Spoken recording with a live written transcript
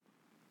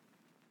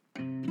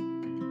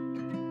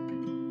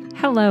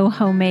Hello,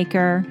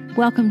 Homemaker.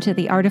 Welcome to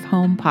the Art of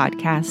Home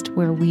podcast,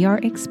 where we are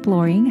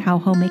exploring how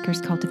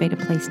homemakers cultivate a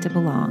place to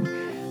belong.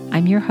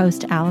 I'm your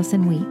host,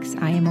 Allison Weeks.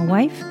 I am a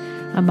wife,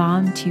 a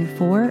mom to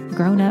 4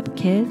 grown-up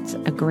kids,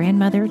 a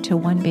grandmother to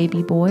 1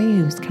 baby boy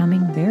who's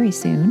coming very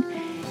soon,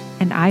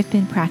 and I've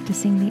been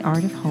practicing the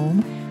art of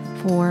home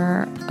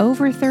for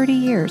over 30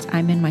 years.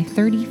 I'm in my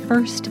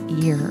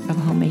 31st year of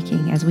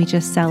homemaking as we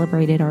just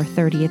celebrated our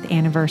 30th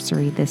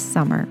anniversary this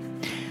summer.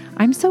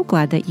 I'm so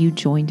glad that you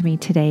joined me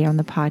today on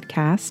the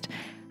podcast.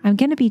 I'm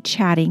going to be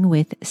chatting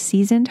with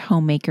seasoned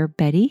homemaker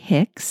Betty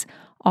Hicks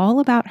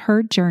all about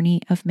her journey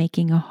of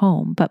making a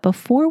home. But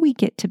before we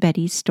get to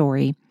Betty's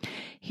story,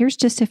 here's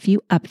just a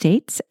few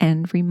updates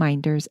and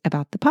reminders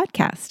about the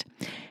podcast.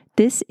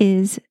 This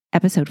is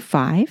episode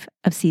 5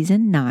 of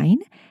season 9,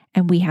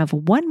 and we have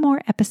one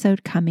more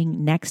episode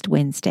coming next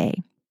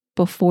Wednesday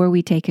before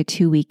we take a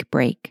 2-week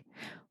break.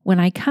 When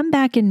I come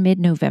back in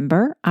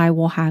mid-November, I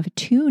will have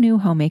 2 new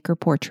homemaker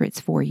portraits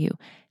for you.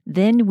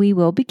 Then we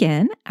will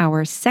begin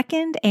our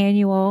 2nd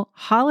annual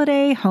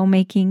holiday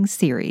homemaking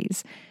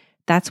series.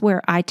 That's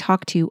where I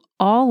talk to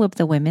all of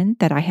the women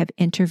that I have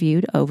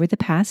interviewed over the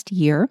past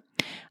year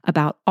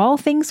about all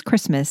things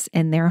Christmas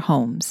in their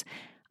homes.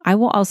 I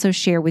will also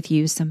share with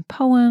you some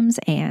poems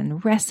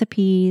and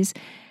recipes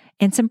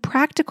and some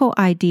practical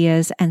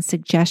ideas and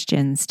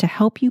suggestions to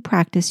help you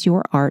practice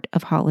your art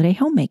of holiday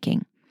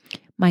homemaking.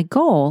 My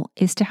goal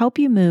is to help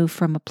you move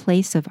from a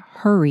place of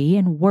hurry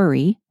and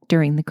worry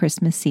during the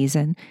Christmas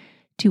season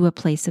to a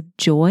place of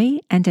joy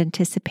and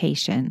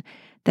anticipation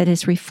that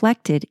is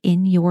reflected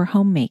in your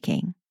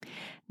homemaking.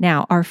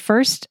 Now, our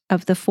first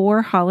of the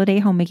 4 holiday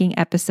homemaking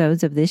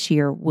episodes of this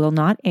year will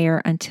not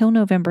air until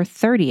November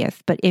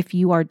 30th, but if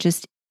you are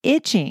just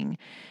itching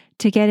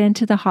to get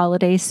into the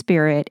holiday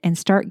spirit and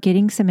start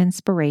getting some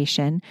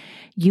inspiration,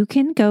 you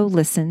can go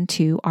listen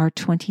to our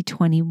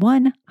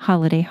 2021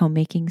 holiday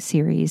homemaking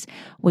series,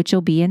 which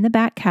will be in the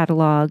back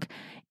catalog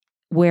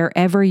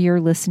wherever you're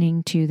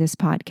listening to this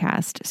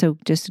podcast. So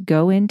just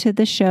go into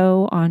the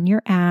show on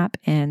your app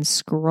and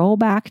scroll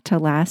back to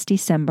last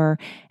December,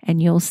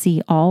 and you'll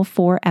see all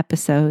 4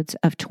 episodes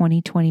of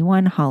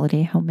 2021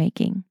 holiday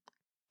homemaking.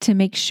 To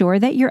make sure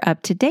that you're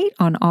up to date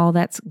on all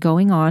that's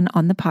going on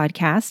the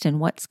podcast and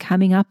what's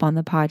coming up on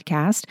the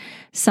podcast,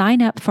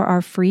 sign up for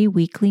our free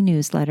weekly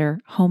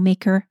newsletter,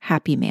 Homemaker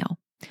Happy Mail.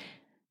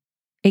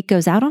 It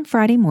goes out on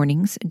Friday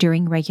mornings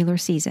during regular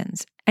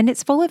seasons, and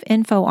it's full of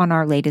info on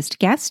our latest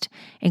guest,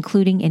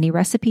 including any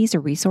recipes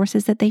or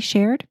resources that they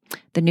shared.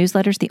 The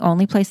newsletter's the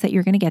only place that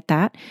you're going to get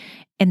that.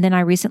 And then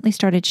I recently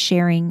started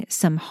sharing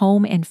some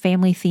home and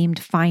family themed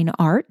fine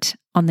art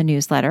on the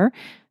newsletter.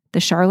 The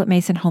Charlotte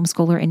Mason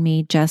homeschooler in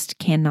me just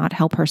cannot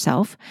help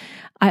herself.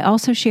 I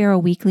also share a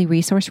weekly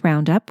resource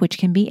roundup, which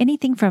can be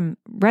anything from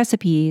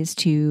recipes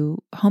to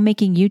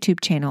homemaking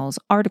YouTube channels,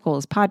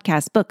 articles,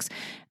 podcasts, books,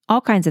 all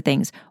kinds of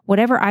things.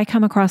 Whatever I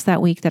come across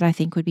that week that I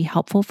think would be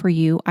helpful for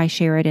you, I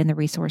share it in the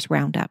resource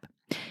roundup.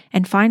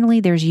 And finally,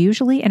 there's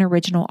usually an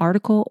original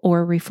article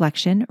or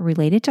reflection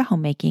related to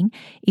homemaking,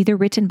 either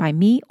written by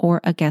me or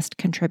a guest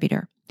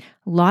contributor.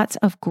 Lots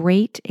of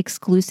great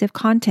exclusive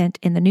content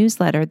in the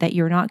newsletter that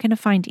you're not going to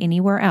find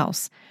anywhere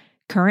else.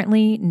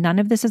 Currently, none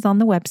of this is on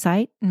the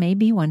website,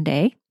 maybe one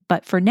day,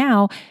 but for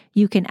now,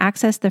 you can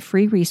access the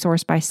free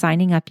resource by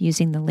signing up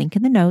using the link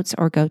in the notes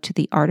or go to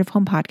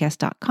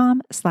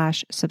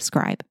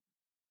theartofhomepodcast.com/subscribe.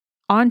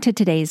 On to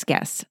today's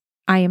guest.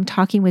 I am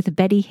talking with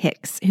Betty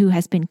Hicks, who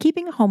has been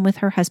keeping home with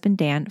her husband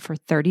Dan for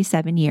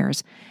 37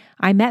 years.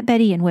 I met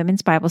Betty in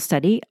women's Bible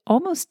study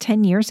almost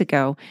 10 years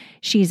ago.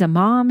 She's a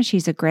mom,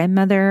 she's a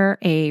grandmother,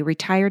 a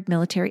retired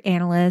military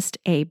analyst,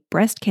 a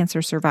breast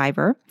cancer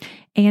survivor,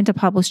 and a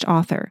published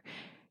author.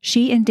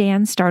 She and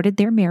Dan started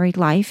their married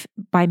life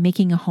by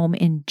making a home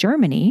in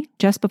Germany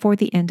just before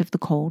the end of the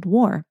Cold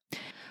War.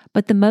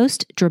 But the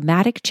most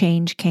dramatic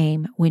change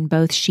came when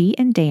both she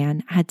and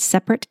Dan had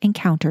separate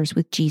encounters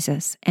with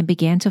Jesus and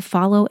began to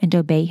follow and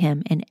obey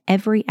him in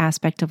every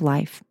aspect of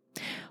life.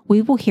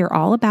 We will hear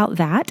all about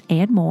that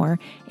and more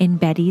in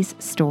Betty's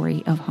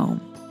story of home.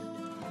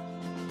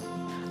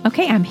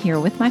 Okay, I'm here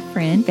with my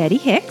friend Betty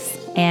Hicks.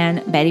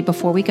 And Betty,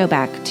 before we go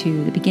back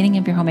to the beginning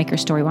of your homemaker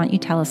story, why don't you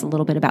tell us a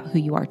little bit about who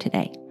you are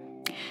today?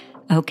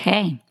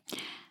 Okay.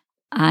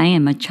 I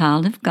am a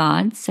child of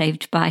God,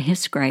 saved by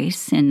His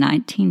grace in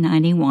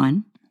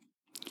 1991.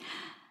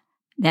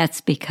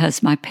 That's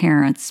because my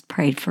parents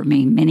prayed for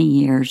me many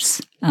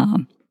years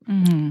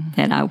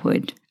that I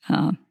would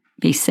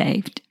be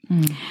saved.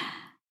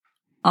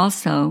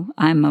 Also,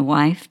 I'm a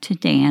wife to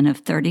Dan of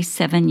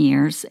 37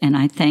 years, and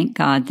I thank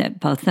God that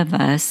both of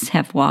us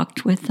have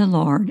walked with the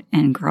Lord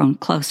and grown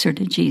closer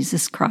to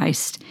Jesus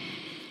Christ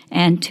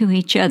and to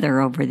each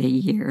other over the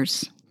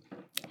years.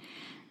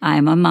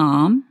 I'm a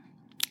mom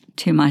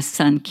to my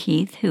son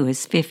Keith, who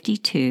is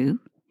 52,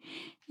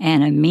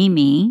 and a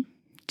Mimi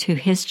to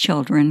his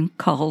children,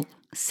 Cole,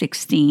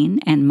 16,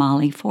 and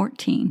Molly,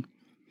 14.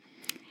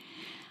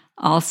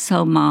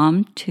 Also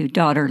mom to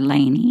daughter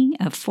Lainey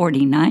of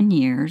 49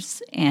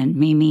 years, and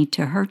Mimi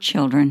to her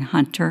children,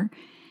 Hunter,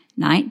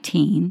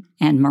 19,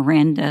 and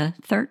Miranda,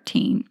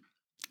 13.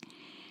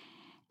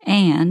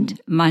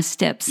 And my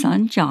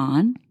stepson,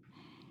 John,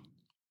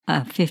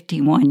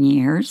 51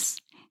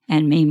 years,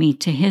 and Mimi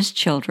to his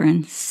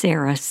children,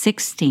 Sarah,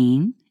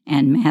 16,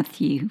 and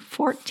Matthew,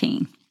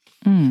 14.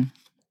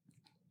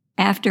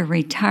 After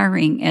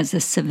retiring as a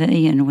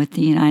civilian with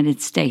the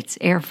United States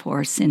Air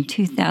Force in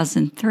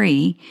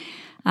 2003,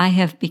 I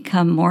have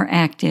become more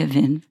active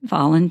in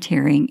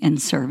volunteering and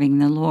serving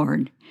the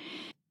Lord.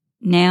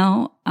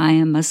 Now I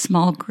am a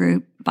small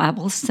group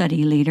Bible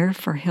study leader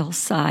for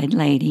Hillside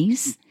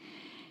Ladies,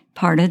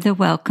 part of the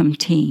Welcome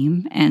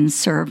Team, and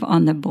serve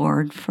on the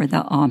board for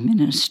the Awe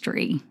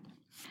Ministry.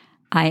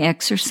 I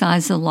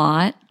exercise a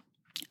lot.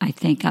 I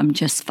think I'm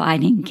just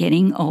fighting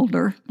getting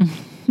older.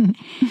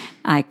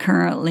 I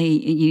currently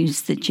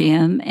use the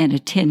gym and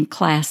attend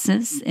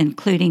classes,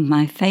 including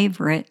my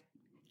favorite,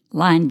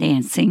 line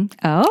dancing.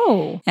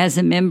 Oh. As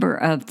a member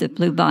of the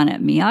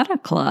Bluebonnet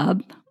Miata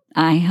Club,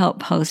 I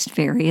help host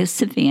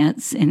various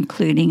events,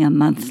 including a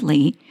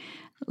monthly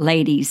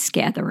ladies'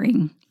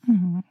 gathering.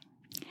 Mm-hmm.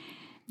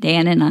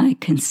 Dan and I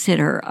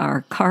consider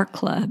our car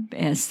club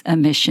as a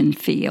mission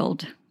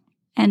field.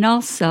 And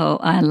also,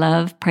 I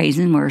love praise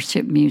and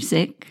worship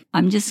music.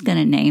 I'm just going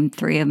to name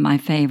 3 of my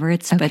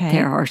favorites, but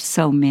there are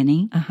so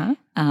many.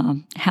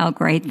 How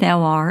Great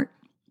Thou Art,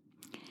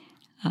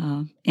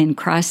 In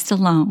Christ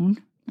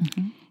Alone,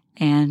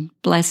 and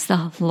Bless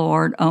the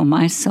Lord, O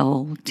my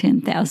soul,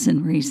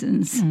 10,000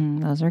 Reasons.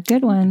 Those are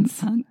good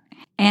ones.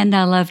 And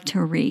I love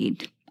to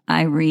read.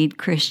 I read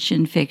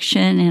Christian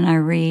fiction and I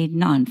read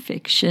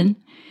nonfiction,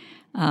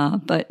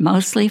 but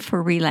mostly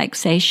for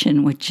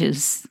relaxation, which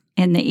is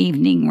in the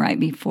evening right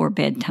before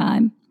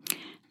bedtime.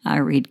 I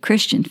read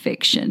Christian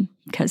fiction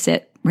because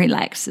it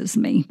relaxes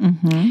me.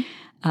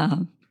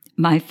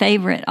 My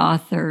favorite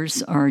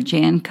authors are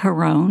Jan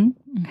Carone,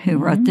 who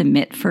wrote the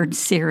Mitford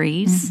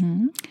series,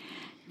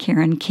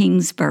 Karen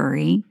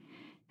Kingsbury,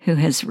 who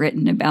has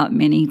written about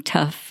many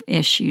tough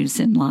issues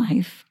in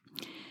life,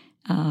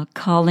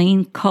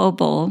 Colleen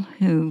Coble,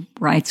 who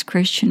writes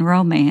Christian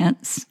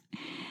romance,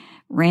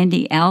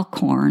 Randy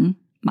Alcorn.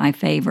 My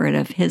favorite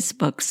of his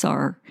books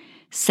are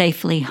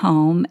Safely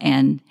Home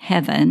and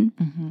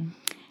Heaven,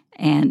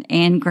 and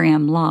Anne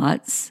Graham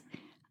Lotz.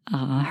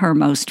 Her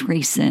most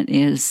recent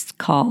is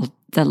called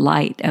The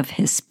Light of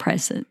His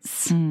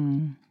Presence.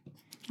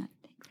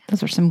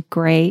 Those are some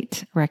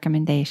great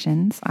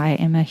recommendations. I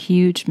am a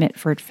huge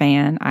Mitford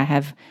fan. I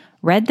have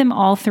read them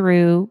all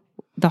through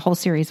the whole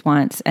series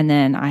once, and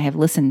then I have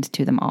listened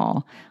to them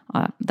all,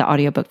 the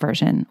audiobook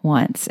version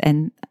once.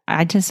 And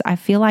I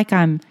feel like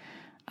I'm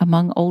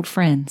among old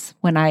friends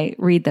when I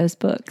read those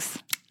books.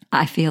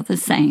 I feel the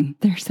same.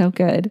 They're so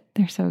good.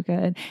 They're so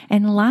good.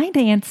 And line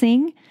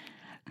dancing,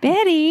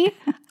 Betty,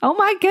 oh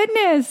my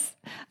goodness.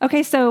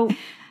 Okay, so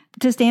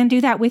does Dan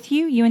do that with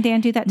you? You and Dan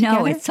do that together?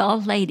 No, it's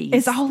all ladies.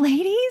 It's all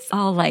ladies?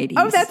 All ladies.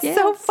 Oh, that's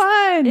so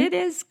fun. It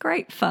is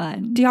great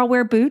fun. Do y'all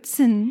wear boots?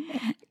 And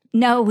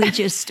no, we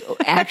just,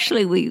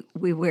 actually,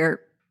 we wear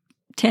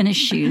tennis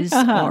shoes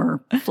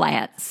or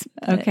flats.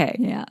 Okay.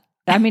 Yeah.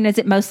 I mean, is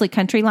it mostly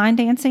country line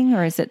dancing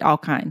or is it all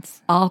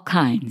kinds? All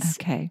kinds.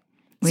 Okay.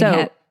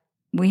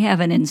 We have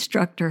an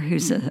instructor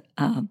who's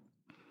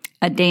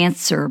a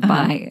dancer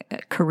by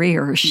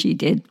career. She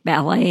did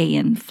ballet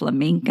and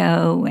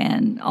flamenco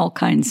and all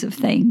kinds of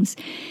things.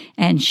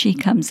 And she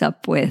comes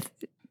up with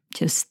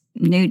just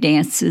new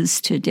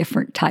dances to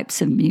different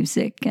types of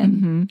music.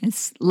 And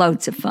it's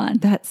loads of fun.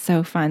 That's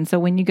so fun. So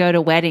when you go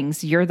to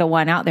weddings, you're the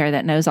one out there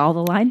that knows all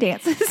the line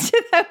dances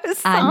to those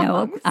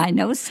songs. I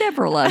know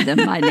several of them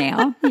by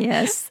now.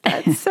 Yes.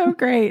 That's so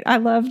great. I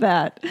love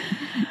that.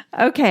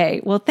 Okay.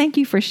 Well, thank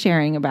you for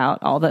sharing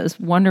about all those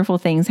wonderful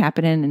things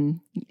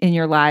happening in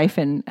your life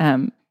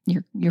and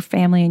your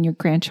family and your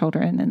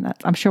grandchildren. And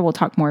I'm sure we'll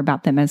talk more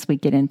about them as we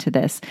get into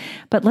this.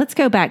 But let's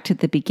go back to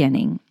the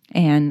beginning.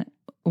 And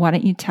why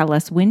don't you tell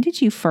us, when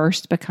did you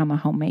first become a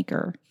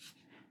homemaker?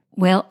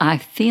 Well, I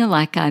feel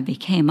like I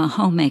became a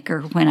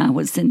homemaker when I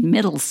was in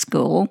middle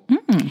school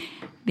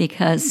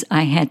because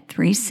I had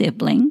 3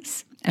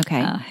 siblings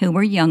who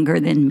were younger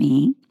than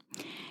me.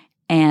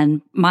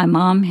 And my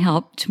mom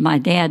helped my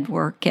dad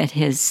work at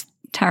his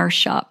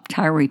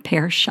tire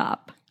repair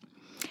shop.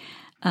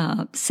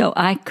 So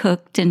I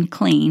cooked and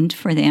cleaned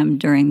for them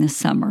during the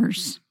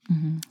summers.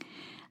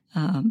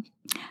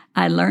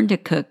 I learned to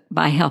cook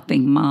by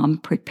helping Mom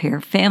prepare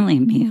family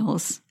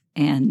meals,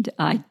 and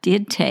I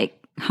did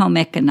take home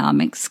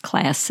economics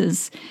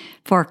classes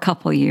for a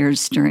couple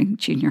years during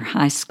junior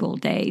high school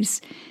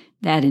days.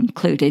 That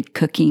included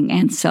cooking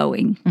and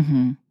sewing.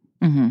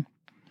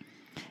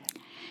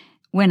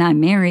 When I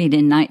married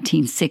in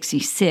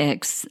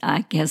 1966,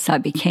 I guess I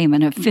became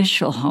an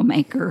official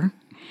homemaker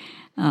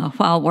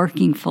while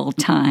working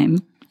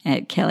full-time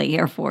at Kelly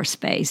Air Force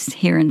Base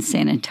here in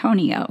San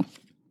Antonio.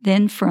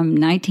 Then from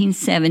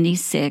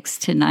 1976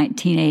 to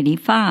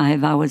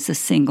 1985, I was a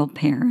single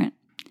parent.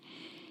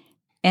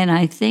 And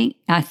I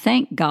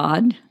thank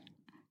God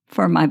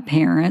for my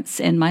parents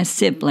and my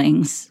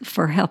siblings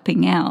for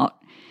helping out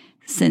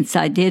since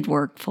I did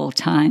work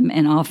full-time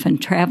and often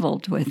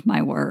traveled with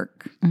my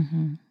work.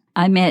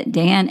 I met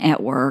Dan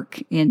at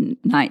work in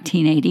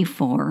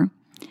 1984,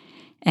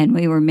 and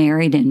we were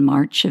married in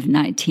March of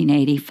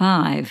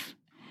 1985.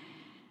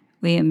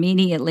 We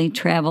immediately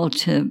traveled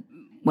to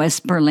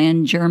West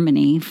Berlin,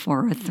 Germany,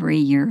 for a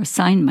 3-year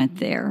assignment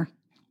there.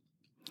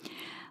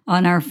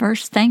 On our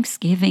first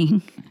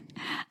Thanksgiving,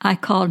 I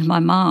called my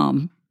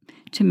mom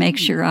to make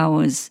sure I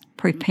was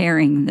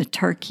preparing the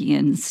turkey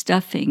and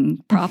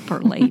stuffing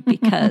properly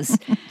because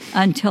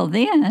until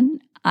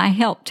then, I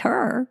helped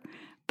her,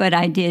 but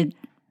I did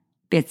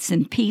bits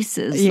and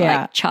pieces,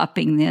 like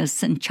chopping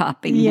this and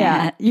chopping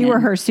that. You were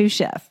her sous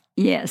chef.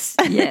 Yes.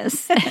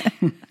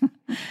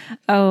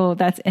 Oh,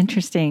 that's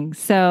interesting.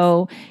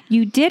 So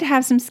you did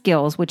have some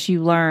skills, which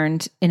you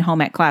learned in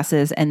home ec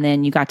classes, and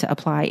then you got to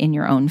apply in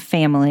your own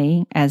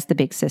family as the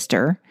big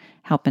sister,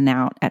 helping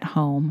out at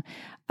home.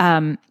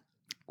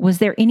 Was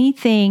there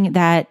anything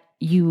that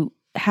you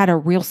had a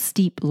real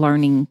steep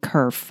learning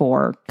curve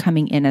for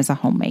coming in as a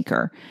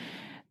homemaker?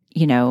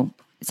 You know,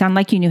 it sounded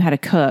like you knew how to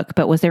cook,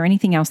 but was there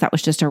anything else that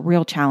was just a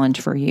real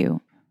challenge for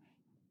you?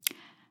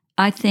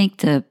 I think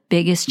the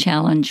biggest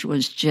challenge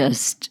was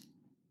just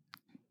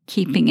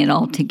keeping it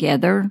all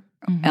together,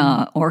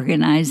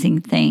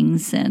 organizing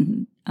things,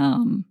 and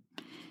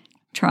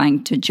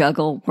trying to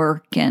juggle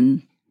work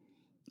and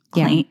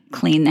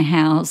clean the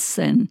house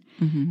and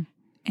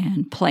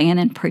plan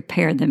and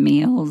prepare the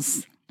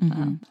meals.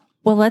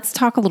 Well, let's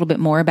talk a little bit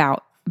more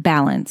about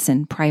balance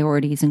and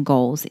priorities and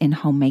goals in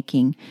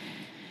homemaking.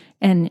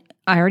 And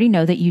I already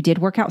know that you did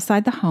work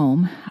outside the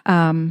home.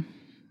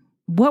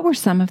 What were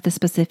some of the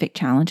specific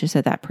challenges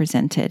that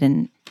presented?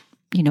 And,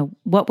 you know,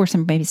 what were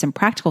maybe some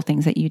practical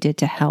things that you did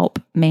to help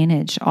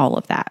manage all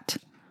of that,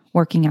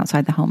 working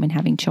outside the home and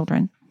having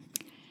children?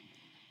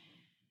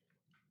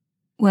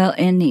 Well,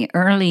 in the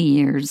early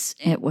years,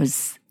 it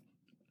was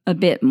a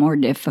bit more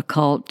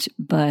difficult,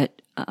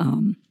 but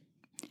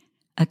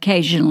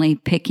occasionally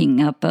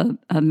picking up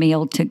a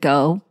meal to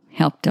go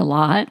helped a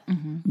lot.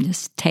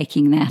 Just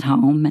taking that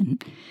home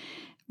and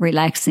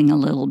relaxing a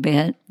little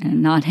bit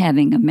and not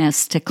having a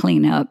mess to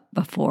clean up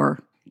before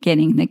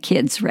getting the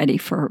kids ready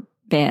for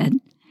bed.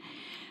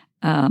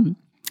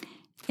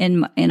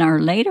 In our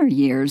later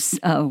years,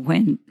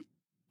 when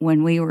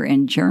we were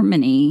in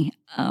Germany,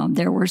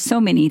 there were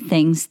so many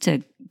things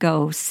to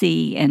go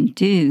see and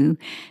do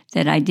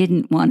that I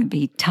didn't want to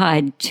be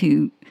tied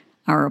to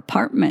our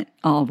apartment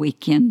all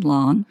weekend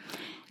long.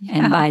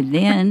 And by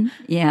then,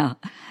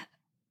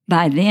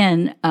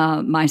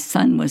 my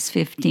son was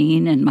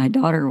 15 and my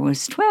daughter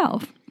was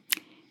 12.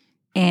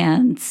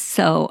 And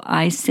so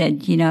I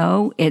said, you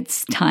know,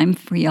 it's time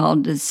for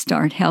y'all to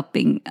start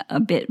helping a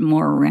bit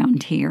more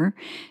around here.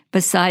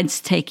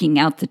 Besides taking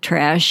out the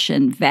trash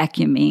and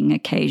vacuuming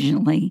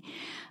occasionally,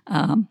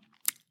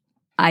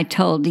 I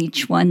told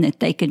each one that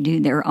they could do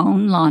their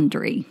own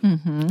laundry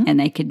and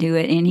they could do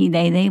it any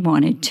day they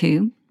wanted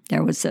to.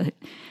 There was a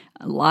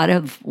lot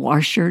of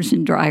washers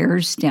and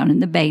dryers down in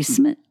the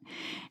basement.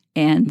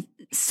 And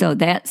so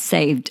that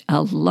saved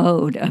a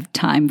load of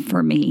time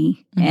for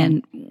me.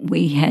 And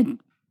we had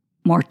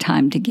more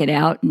time to get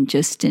out and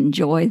just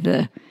enjoy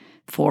the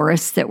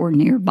forests that were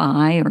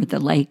nearby or the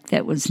lake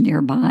that was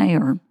nearby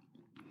or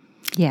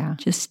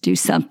just do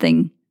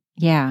something.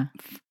 Yeah.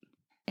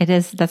 It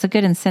is. That's a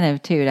good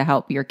incentive too, to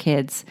help your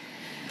kids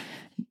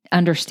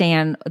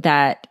understand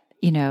that,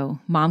 you know,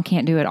 mom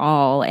can't do it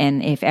all.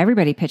 And if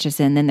everybody pitches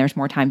in, then there's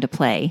more time to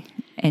play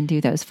and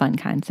do those fun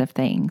kinds of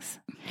things.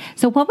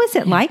 So what was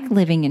it like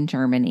living in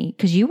Germany?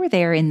 Because you were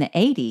there in the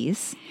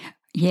 80s.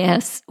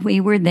 Yes, we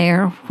were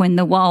there when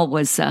the wall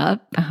was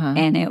up,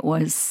 and it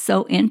was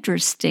so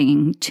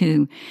interesting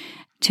to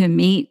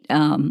meet.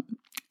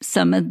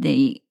 Some of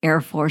the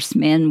Air Force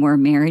men were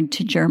married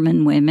to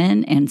German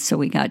women, and so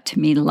we got to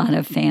meet a lot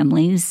of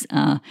families,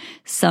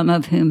 some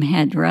of whom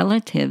had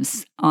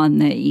relatives on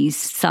the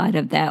east side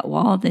of that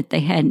wall that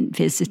they hadn't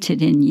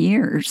visited in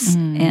years,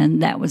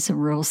 and that was a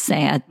real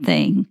sad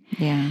thing.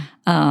 Yeah.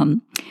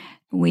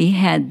 We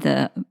had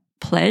the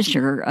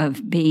pleasure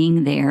of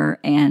being there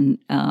and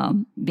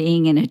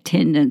being in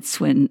attendance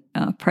when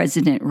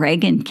President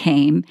Reagan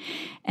came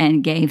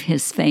and gave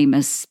his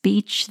famous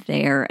speech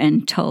there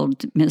and told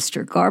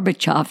Mr.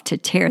 Gorbachev to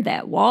tear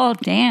that wall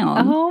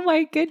down. Oh,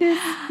 my goodness.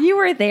 You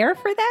were there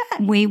for that?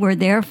 We were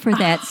there for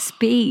that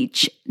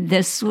speech.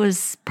 This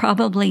was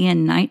probably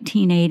in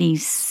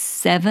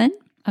 1987.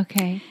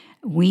 Okay.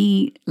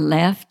 We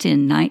left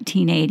in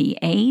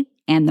 1988.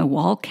 And the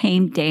wall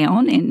came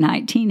down in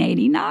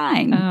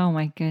 1989. Oh,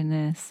 my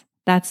goodness.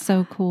 That's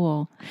so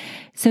cool.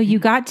 So you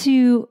got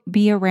to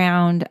be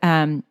around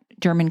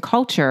German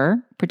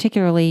culture,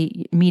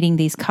 particularly meeting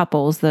these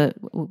couples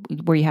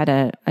where you had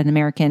an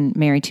American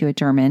married to a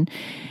German.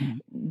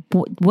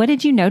 What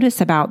did you notice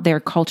about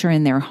their culture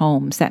in their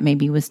homes that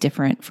maybe was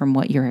different from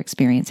what your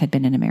experience had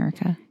been in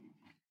America?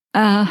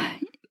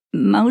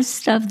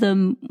 Most of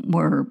them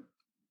were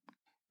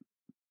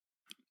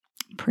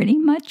pretty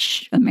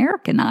much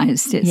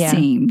Americanized, it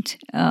seemed,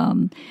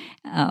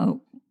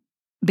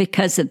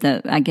 because of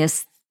the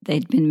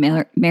they'd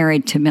been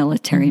married to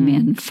military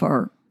men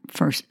for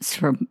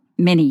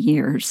many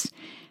years.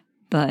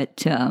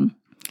 But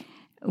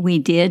we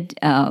did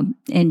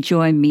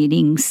enjoy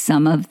meeting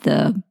some of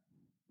the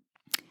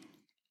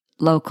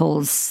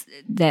locals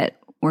that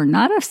were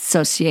not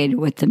associated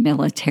with the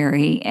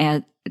military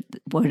at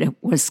what it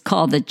was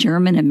called the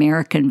German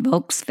American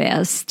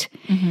Volksfest.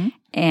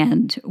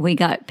 And we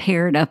got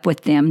paired up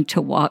with them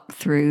to walk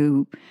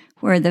through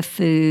where the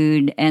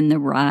food and the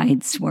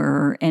rides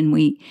were. And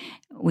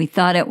we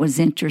thought it was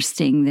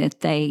interesting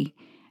that they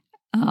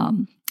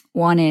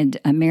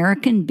wanted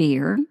American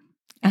beer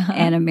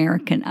and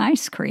American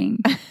ice cream,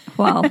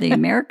 while the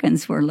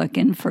Americans were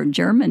looking for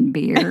German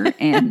beer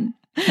and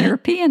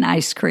European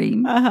ice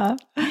cream.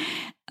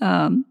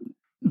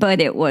 But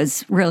it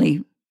was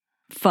really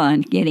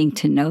fun getting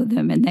to know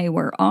them, and they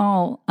were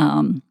all,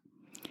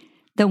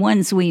 the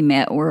ones we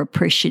met were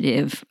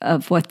appreciative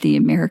of what the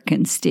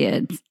Americans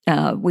did.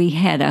 We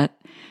had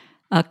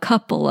a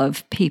couple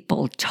of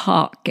people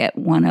talk at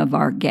one of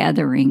our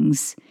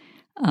gatherings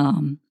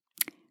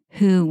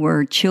who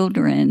were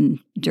children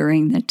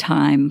during the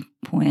time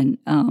when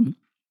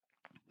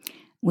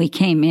we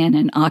came in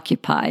and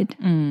occupied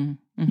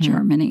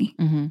Germany,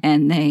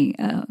 and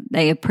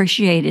they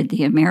appreciated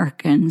the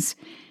Americans,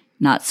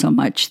 not so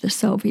much the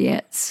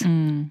Soviets.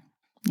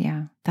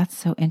 Yeah, that's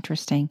so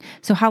interesting.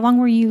 So how long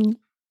were you,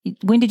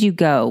 when did you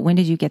go? When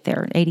did you get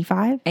there?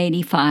 85?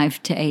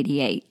 85 to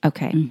 88.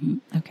 Okay.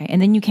 Okay.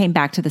 And then you came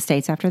back to the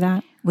States after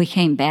that? We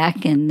came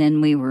back, and then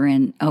we were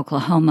in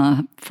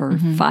Oklahoma for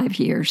 5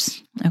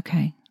 years.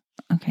 Okay.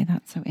 Okay,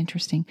 that's so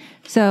interesting.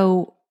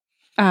 So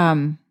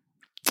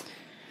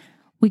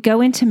we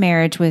go into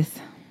marriage with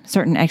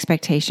certain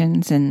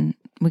expectations, and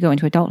we go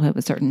into adulthood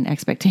with certain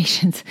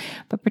expectations,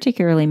 but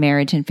particularly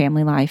marriage and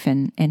family life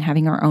and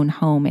having our own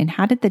home. And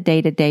how did the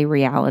day-to-day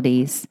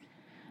realities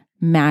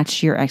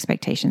match your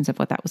expectations of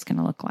what that was going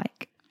to look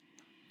like?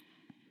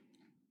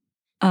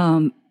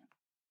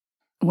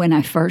 When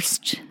I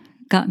first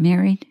got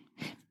married?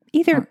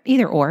 Either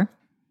or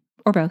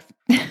both.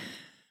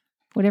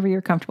 Whatever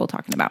you're comfortable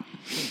talking about.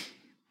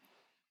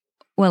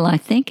 Well, I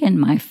think in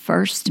my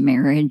first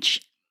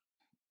marriage,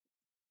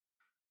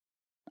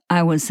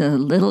 I was a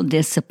little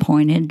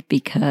disappointed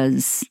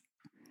because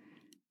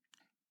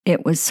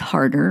it was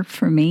harder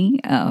for me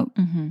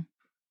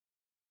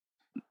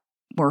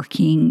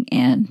working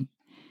and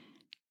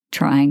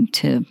trying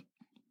to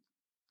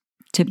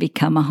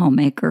become a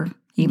homemaker,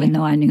 even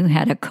though I knew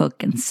how to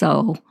cook and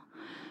sew.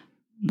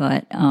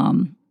 But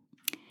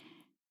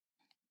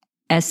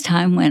as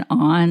time went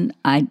on,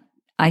 I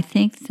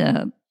think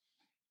the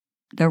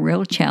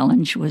real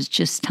challenge was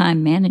just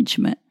time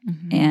management.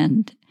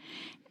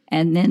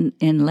 And then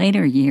in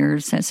later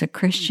years as a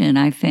Christian,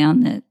 I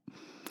found that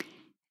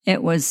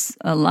it was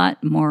a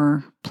lot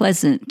more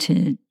pleasant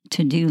to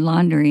do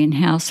laundry and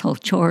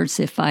household chores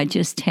if I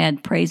just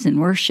had praise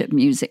and worship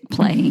music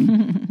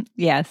playing.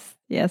 Yes,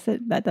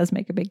 that does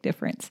make a big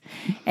difference.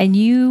 And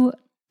you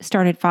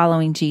started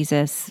following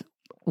Jesus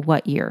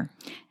what year?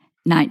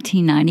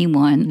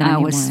 1991. I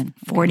was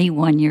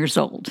 41 years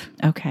old.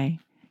 Okay.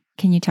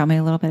 Can you tell me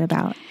a little bit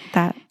about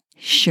that?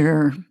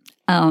 Sure.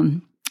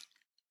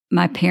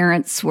 My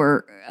parents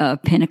were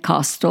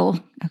Pentecostal.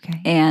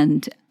 Okay.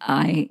 And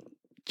I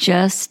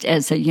just,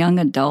 as a young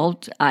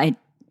adult, I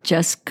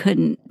just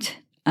couldn't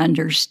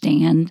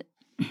understand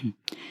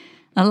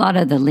a lot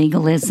of the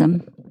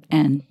legalism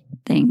and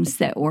things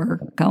that were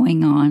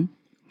going on.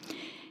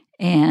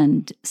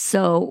 And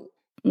so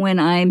when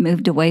I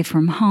moved away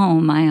from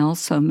home, I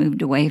also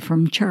moved away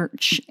from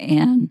church.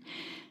 And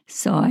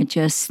so I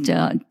just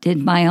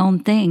did my own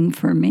thing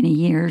for many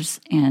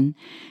years. And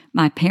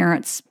my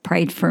parents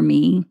prayed for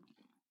me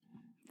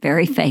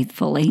very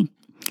faithfully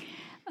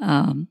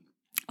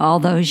all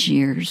those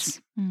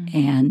years.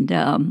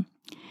 And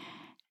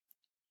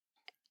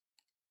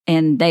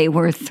they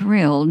were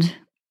thrilled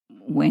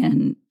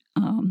when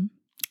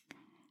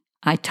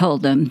I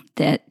told them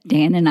that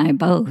Dan and I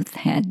both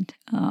had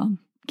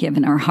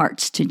given our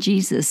hearts to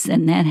Jesus.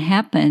 And that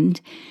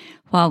happened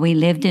while we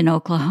lived in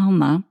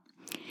Oklahoma.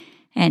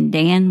 And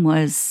Dan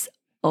was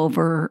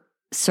over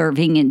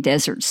serving in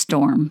Desert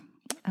Storm.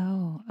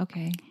 Oh,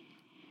 okay.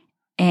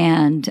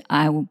 And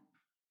I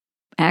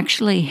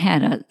actually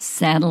had a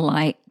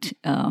satellite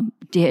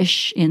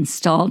dish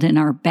installed in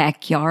our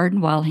backyard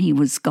while he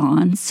was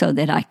gone so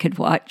that I could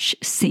watch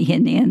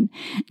CNN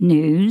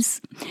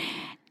News.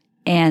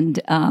 And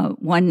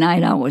one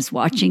night I was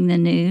watching the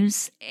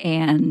news,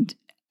 and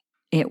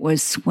it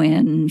was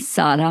when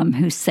Saddam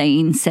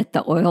Hussein set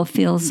the oil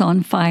fields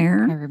on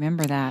fire. I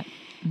remember that.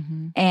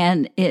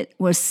 And it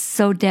was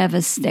so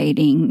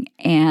devastating.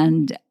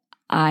 And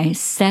I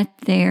sat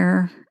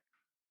there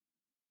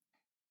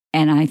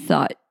and I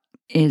thought,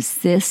 is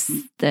this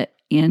the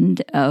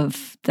end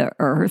of the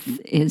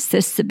earth? Is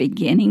this the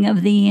beginning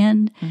of the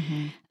end?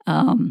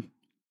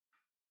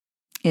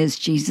 Is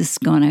Jesus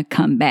going to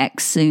come back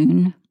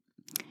soon?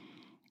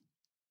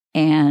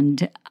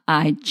 And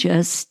I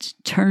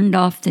just turned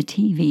off the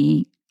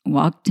TV,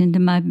 walked into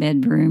my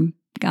bedroom,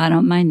 got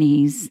on my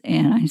knees,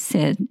 and I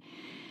said,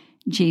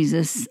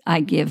 Jesus,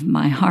 I give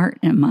my heart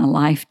and my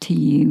life to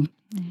you,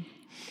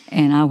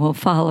 and I will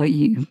follow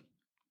you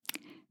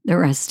the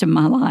rest of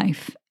my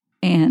life.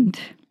 And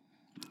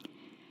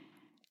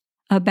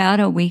about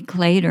a week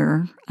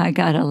later, I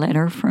got a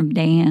letter from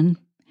Dan,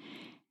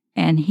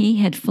 and he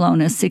had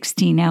flown a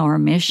 16-hour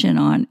mission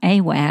on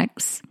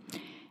AWACS.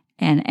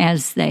 And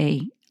as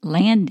they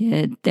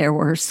landed, there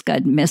were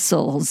Scud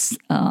missiles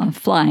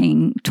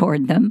flying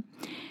toward them.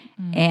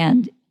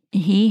 And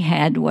he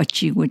had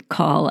what you would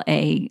call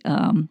a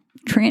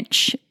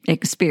trench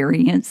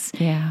experience.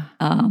 Yeah.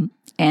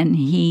 And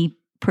he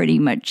pretty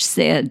much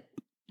said,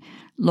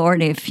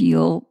 Lord, if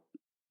you'll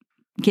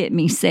get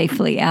me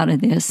safely out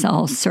of this,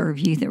 I'll serve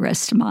you the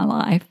rest of my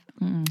life.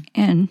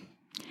 And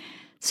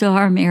so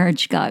our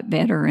marriage got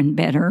better and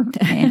better.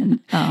 And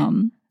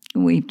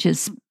we've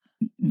just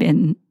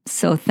been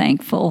so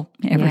thankful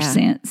ever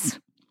since.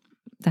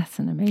 That's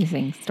an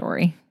amazing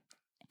story.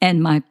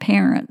 And my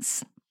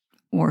parents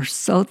were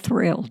so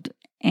thrilled.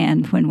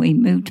 And when we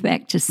moved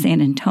back to San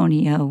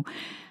Antonio,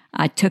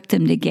 I took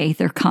them to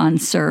Gaither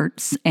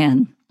concerts,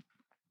 and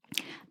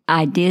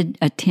I did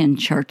attend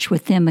church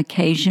with them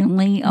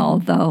occasionally,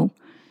 although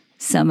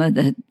some of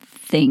the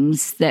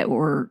things that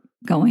were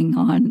going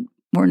on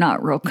were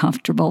not real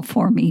comfortable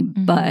for me,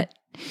 but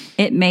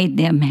it made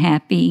them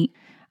happy.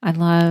 I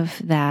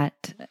love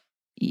that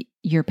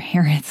your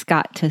parents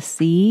got to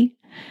see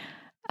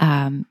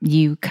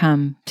you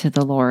come to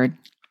the Lord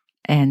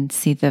and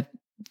see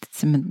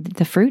some of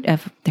the fruit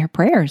of their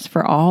prayers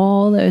for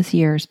all those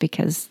years,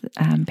 because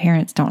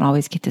parents don't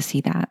always get to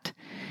see that.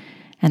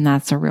 And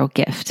that's a real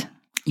gift.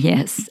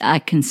 Yes, I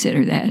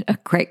consider that a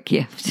great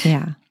gift.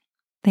 Yeah.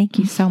 Thank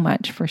you so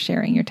much for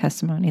sharing your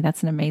testimony.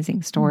 That's an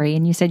amazing story.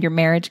 And you said your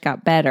marriage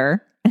got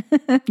better.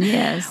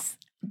 Yes.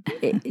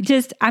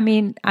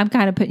 I'm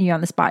kind of putting you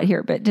on the spot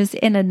here, but just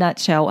in a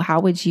nutshell,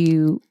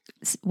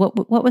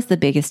 what was the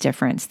biggest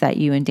difference that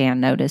you and Dan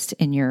noticed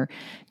in your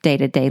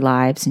day-to-day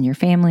lives, in your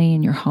family,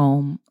 in your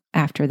home,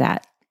 after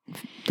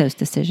those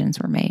decisions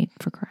were made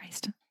for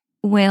Christ?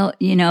 Well,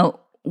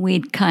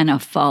 we'd kind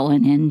of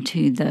fallen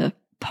into the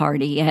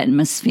party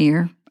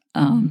atmosphere.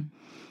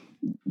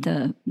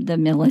 The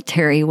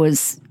military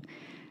was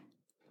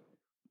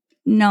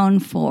known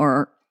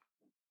for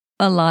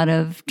a lot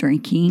of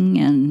drinking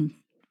and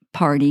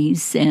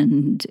parties,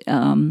 and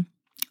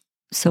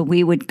so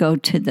we would go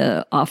to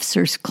the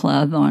officers'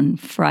 club on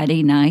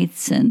Friday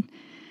nights and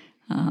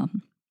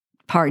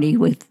party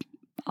with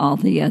all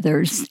the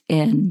others.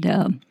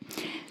 And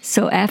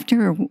so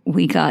after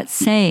we got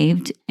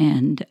saved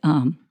and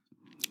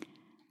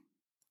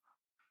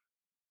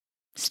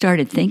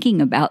started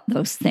thinking about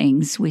those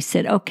things, we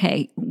said,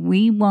 okay,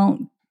 we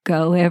won't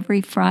go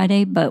every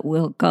Friday, but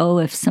we'll go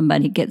if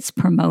somebody gets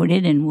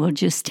promoted, and we'll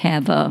just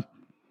have a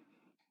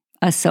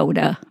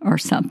soda or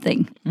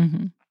something.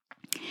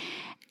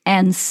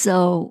 And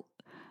so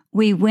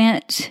we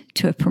went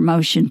to a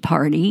promotion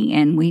party,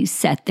 and we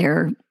sat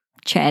there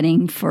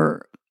chatting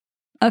for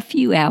a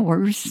few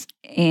hours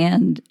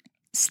and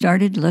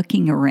started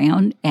looking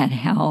around at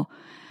how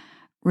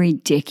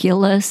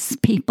ridiculous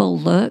people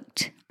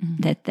looked,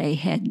 that they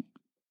had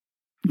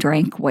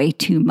drank way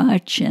too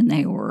much and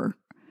they were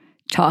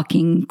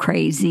talking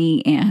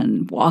crazy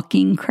and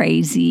walking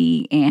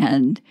crazy.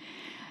 And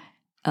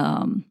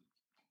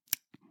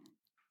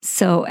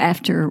so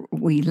after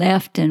we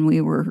left and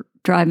we were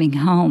driving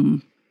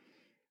home,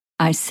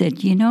 I said,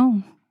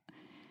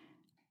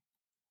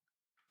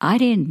 I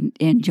didn't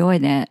enjoy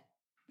that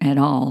at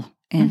all.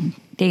 And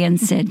Dan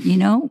said,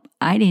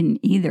 I didn't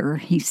either.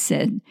 He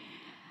said,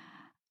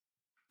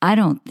 I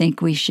don't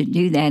think we should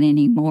do that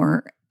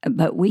anymore,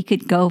 but we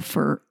could go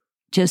for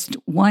just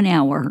 1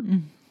 hour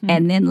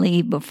and then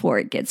leave before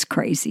it gets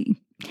crazy.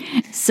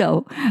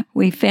 So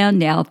we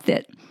found out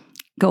that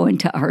going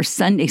to our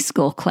Sunday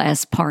school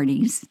class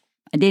parties,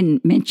 I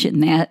didn't mention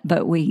that,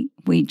 but we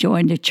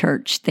joined a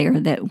church there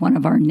that one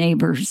of our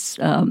neighbors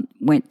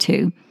went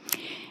to,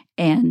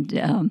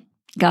 and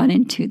got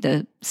into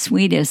the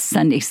sweetest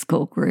Sunday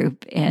school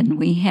group. And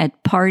we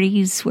had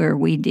parties where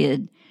we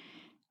did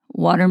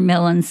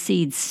watermelon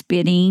seed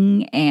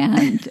spitting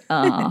and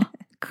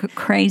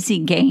crazy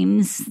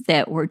games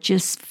that were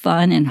just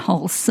fun and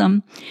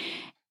wholesome.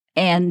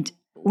 And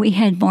we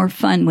had more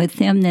fun with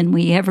them than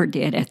we ever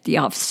did at the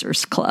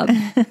officers' club.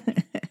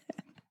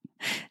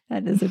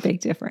 That is a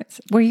big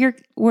difference.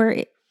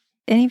 Were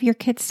any of your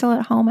kids still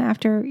at home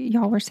after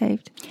y'all were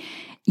saved?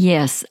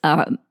 Yes.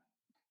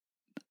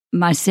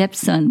 My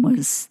stepson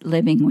was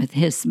living with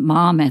his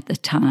mom at the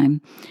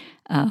time,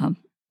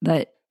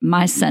 but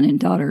my son and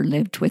daughter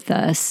lived with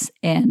us,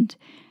 and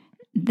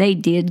they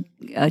did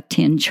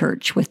attend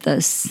church with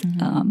us.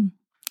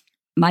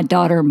 My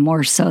daughter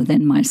more so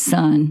than my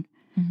son,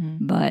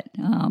 but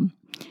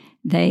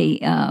they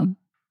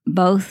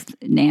both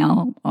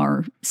now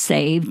are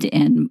saved,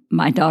 and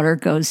my daughter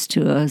goes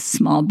to a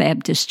small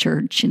Baptist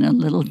church in a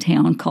little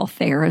town called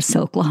Ferris,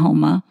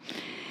 Oklahoma.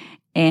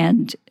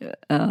 And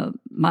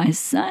my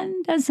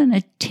son doesn't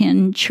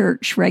attend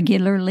church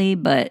regularly,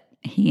 but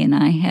he and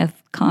I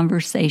have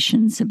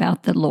conversations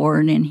about the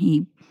Lord, and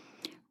he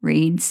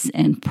reads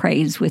and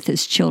prays with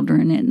his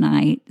children at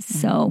night.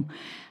 So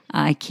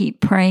I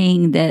keep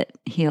praying that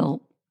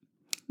he'll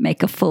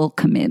make a full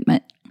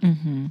commitment.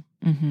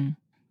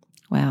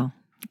 Wow.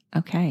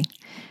 Okay.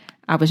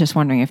 I was just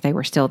wondering if they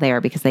were still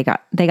there because they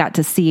got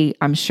to see,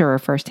 I'm sure,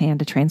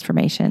 firsthand a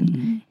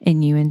transformation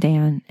in you and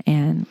Dan.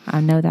 And I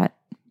know that,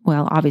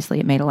 well, obviously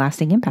it made a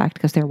lasting impact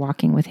because they're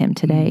walking with him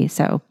today.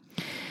 So,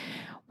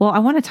 well, I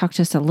want to talk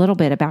just a little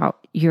bit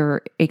about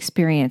your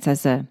experience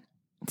as a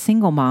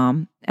single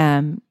mom.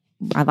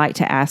 I like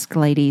to ask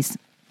ladies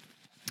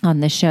on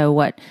the show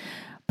what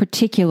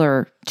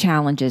particular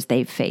challenges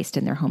they've faced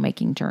in their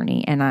homemaking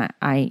journey. And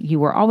you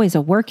were always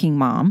a working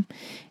mom,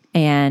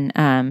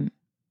 and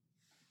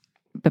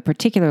but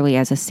particularly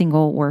as a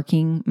single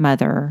working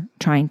mother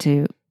trying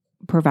to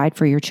provide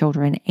for your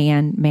children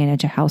and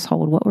manage a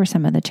household. What were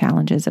some of the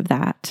challenges of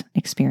that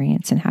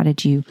experience, and how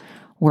did you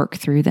work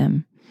through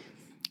them?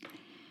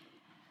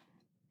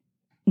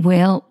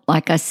 Well,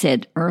 like I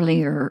said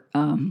earlier,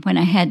 when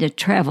I had to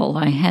travel,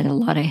 I had a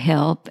lot of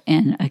help,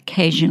 and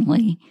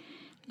occasionally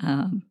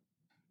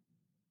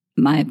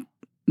my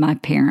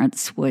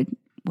parents would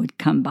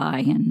come by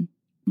and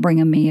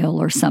bring a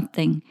meal or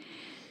something.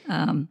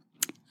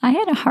 I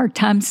had a hard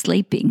time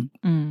sleeping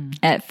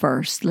at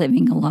first,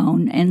 living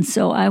alone, and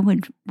so I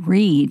would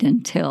read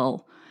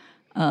until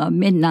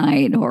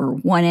midnight or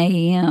 1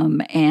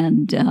 a.m.,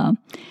 and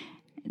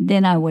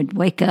then I would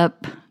wake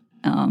up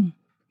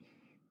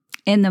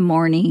in the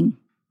morning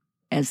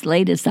as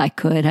late as I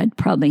could. I'd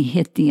probably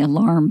hit the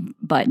alarm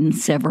button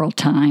several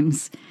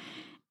times,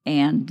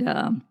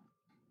 and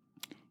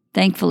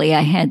thankfully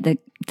I had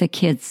the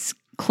kids'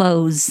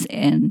 clothes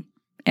and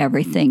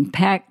everything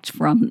packed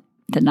from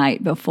the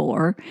night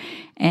before,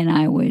 and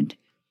I would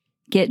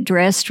get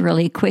dressed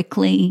really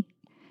quickly,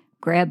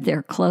 grab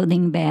their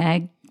clothing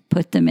bag,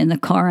 put them in the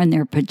car in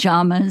their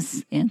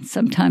pajamas, and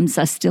sometimes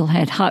I still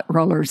had hot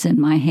rollers in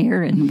my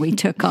hair, and we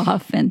took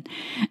off, and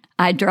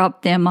I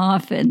dropped them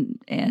off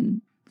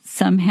and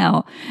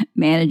somehow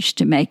managed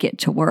to make it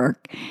to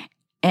work.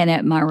 And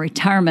at my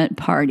retirement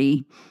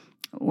party,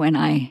 when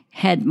I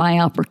had my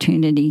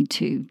opportunity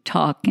to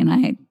talk, and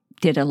I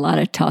did a lot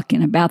of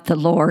talking about the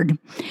Lord,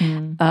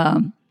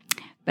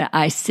 but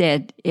I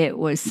said it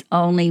was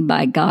only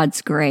by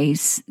God's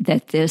grace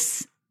that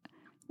this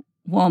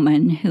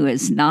woman, who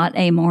is not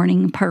a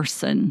morning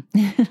person,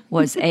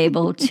 was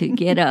able to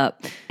get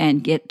up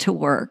and get to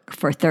work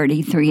for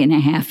 33 and a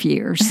half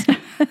years.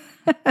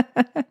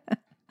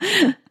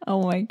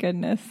 Oh, my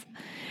goodness.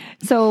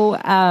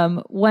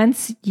 So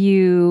once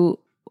you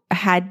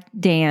had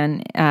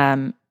Dan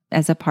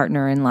as a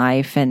partner in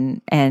life,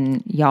 and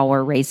y'all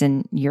were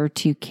raising your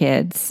two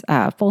kids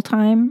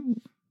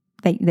full-time,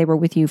 they were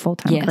with you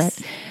full-time, yes.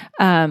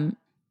 Correct?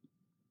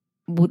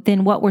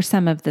 Then what were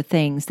some of the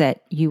things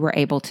that you were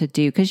able to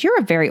do? Because you're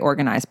a very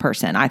organized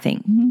person, I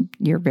think.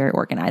 You're very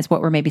organized.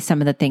 What were maybe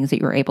some of the things that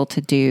you were able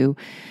to do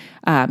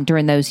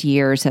during those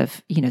years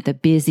of, the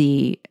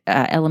busy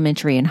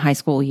elementary and high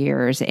school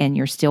years, and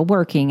you're still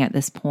working at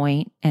this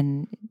point,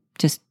 and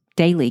just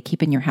daily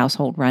keeping your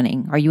household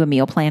running? Are you a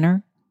meal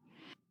planner?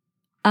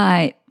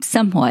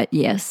 Somewhat,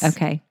 yes.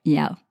 Okay.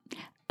 Yeah.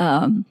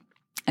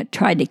 I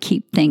tried to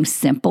keep things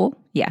simple.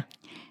 Yeah.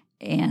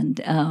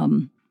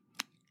 And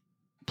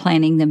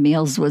planning the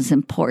meals was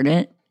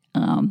important.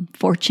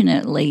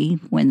 Fortunately,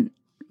 when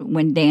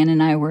Dan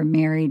and I were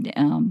married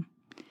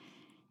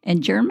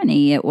in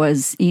Germany, it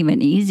was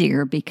even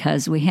easier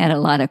because we had a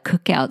lot of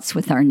cookouts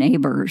with our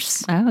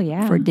neighbors. Oh,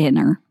 yeah. For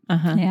dinner.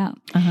 Yeah.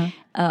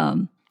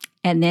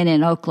 And then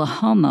in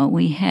Oklahoma,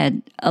 we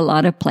had a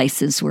lot of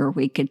places where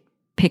we could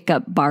pick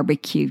up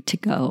barbecue to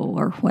go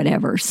or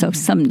whatever. So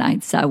some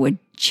nights I would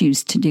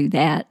choose to do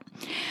that.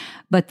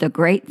 But the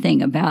great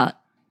thing about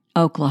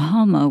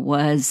Oklahoma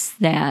was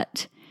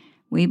that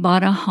we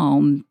bought a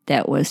home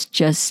that was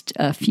just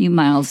a few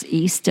miles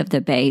east of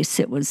the base.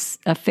 It was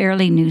a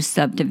fairly new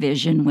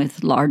subdivision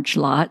with large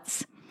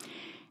lots,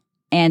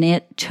 and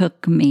it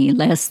took me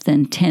less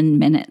than 10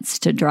 minutes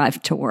to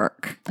drive to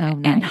work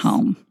and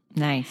home.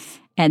 Nice.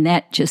 And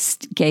that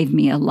just gave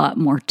me a lot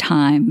more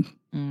time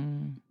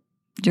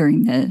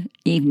during the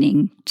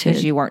evening.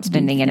 Because you weren't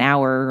spending an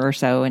hour or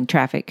so in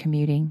traffic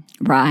commuting.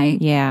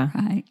 Right. Yeah.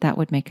 Right. That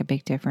would make a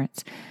big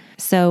difference.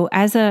 So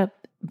as a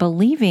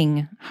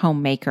believing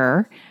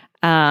homemaker,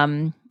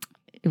 it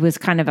was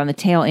kind of on the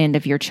tail end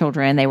of your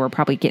children. They were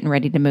probably getting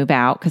ready to move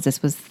out because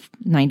this was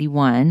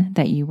 91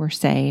 that you were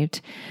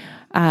saved.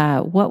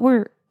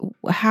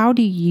 How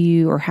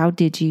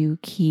did you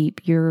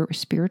keep your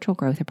spiritual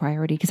growth a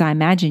priority? Because I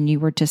imagine you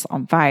were just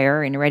on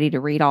fire and ready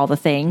to read all the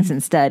things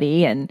and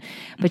study,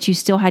 but you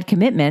still had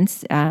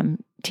commitments,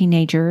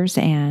 teenagers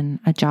and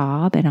a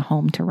job and a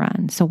home to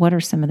run. So what are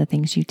some of the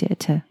things you did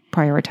to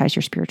prioritize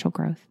your spiritual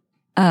growth?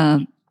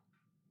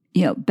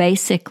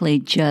 Basically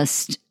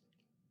just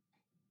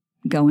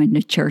going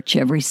to church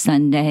every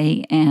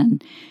Sunday,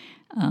 and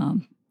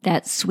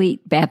that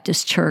sweet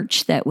Baptist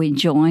church that we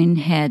joined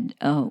had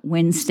a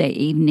Wednesday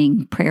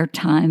evening prayer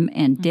time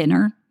and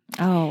dinner.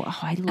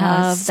 I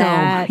love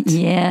that.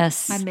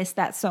 Yes. I miss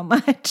that so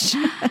much.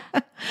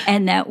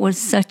 And that was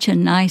such a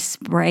nice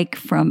break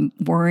from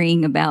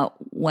worrying about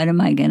what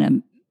am I going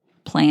to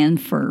plan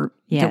for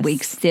the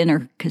week's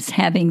dinner, because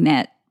having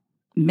that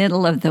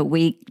middle of the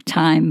week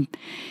time,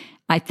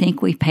 I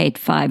think we paid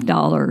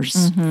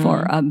 $5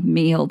 for a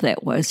meal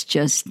that was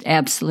just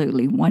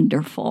absolutely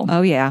wonderful.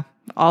 Oh, yeah.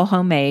 All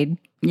homemade.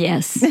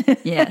 Yes,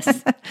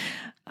 yes.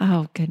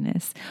 Oh,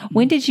 goodness.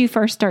 When did you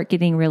first start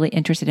getting really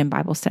interested in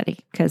Bible study?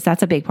 Because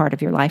that's a big part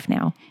of your life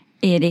now.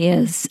 It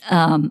is.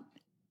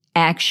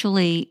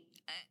 Actually,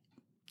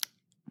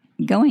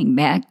 going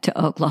back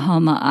to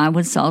Oklahoma, I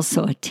was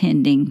also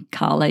attending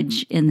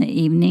college in the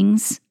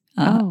evenings.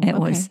 It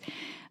was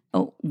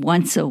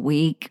once a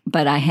week,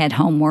 but I had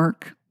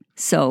homework.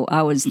 So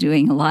I was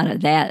doing a lot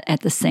of that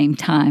at the same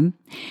time.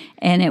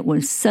 And it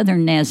was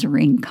Southern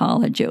Nazarene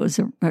College. It was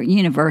a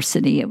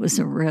university. It was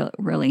a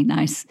really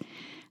nice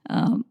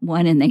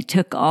one. And they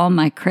took all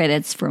my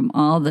credits from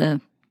all the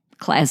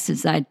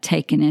classes I'd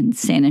taken in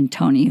San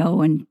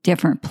Antonio and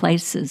different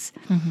places.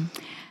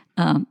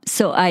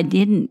 So I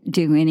didn't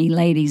do any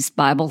ladies'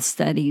 Bible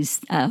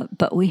studies,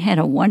 but we had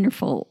a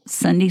wonderful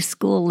Sunday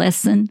school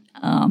lesson.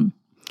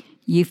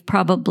 You've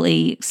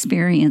probably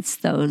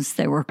experienced those.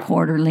 There were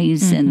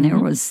quarterlies, and there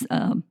was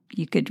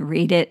you could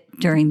read it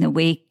during the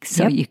week,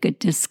 so you could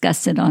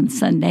discuss it on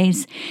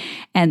Sundays.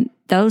 And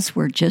those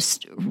were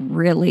just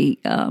really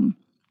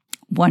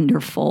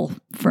wonderful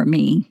for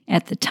me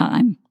at the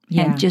time,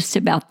 and just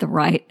about the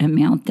right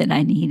amount that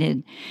I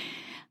needed.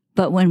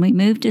 But when we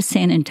moved to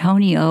San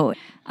Antonio,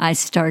 I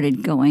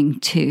started going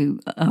to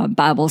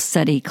Bible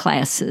study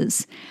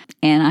classes,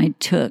 and I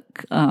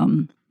took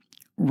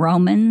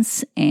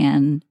Romans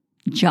and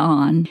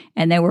John,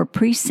 and they were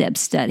precept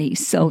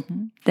studies, so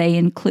they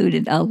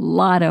included a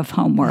lot of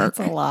homework.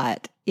 That's a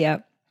lot.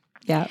 Yep.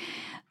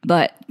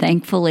 But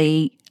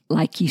thankfully,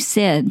 like you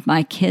said,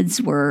 my kids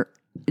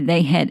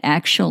they had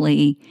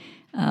actually,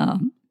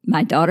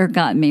 my daughter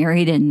got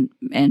married and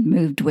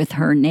moved with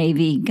her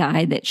Navy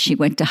guy that she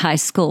went to high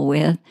school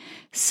with,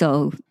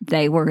 so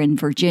they were in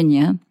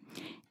Virginia.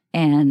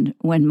 And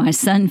when my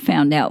son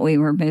found out we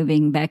were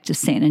moving back to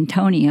San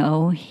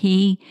Antonio,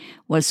 he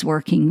was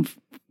working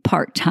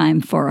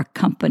part-time for a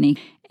company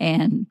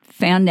and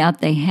found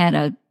out they had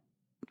a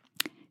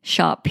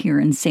shop here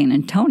in San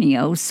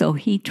Antonio, so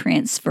he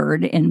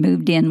transferred and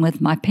moved in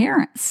with my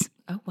parents.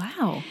 Oh,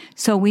 wow.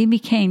 So we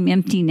became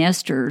empty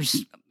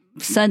nesters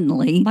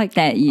suddenly, like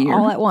that year.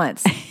 All at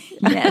once.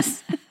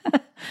 Yes.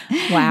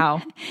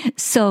 Wow.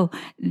 So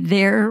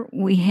there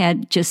we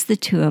had just the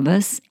two of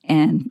us,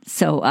 and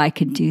so I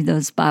could do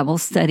those Bible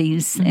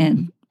studies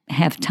and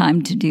have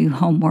time to do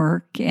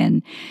homework.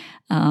 And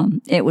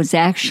it was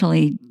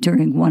actually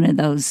during one of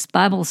those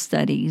Bible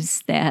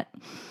studies that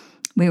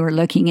we were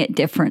looking at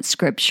different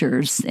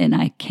scriptures, and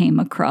I came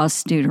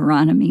across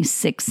Deuteronomy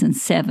 6 and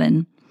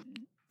 7.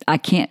 I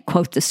can't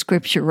quote the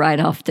scripture right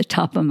off the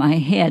top of my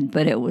head,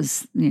 but it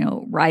was,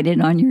 write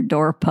it on your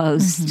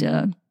doorpost,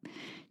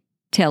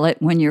 tell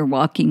it when you're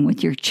walking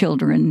with your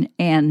children.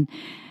 And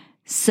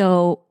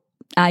so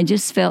I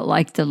just felt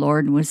like the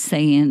Lord was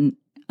saying,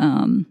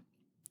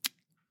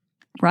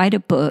 write a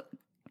book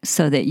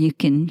so that you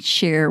can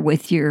share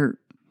with your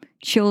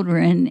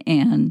children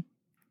and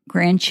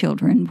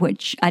grandchildren,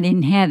 which I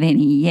didn't have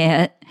any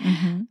yet,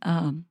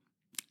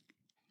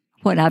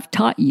 what I've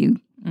taught you.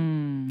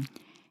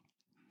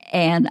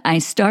 And I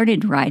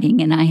started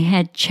writing, and I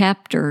had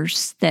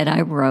chapters that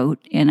I wrote,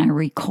 and I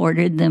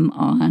recorded them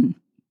on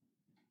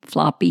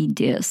floppy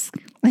disk.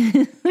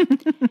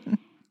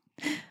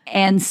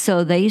 And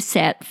so they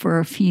sat for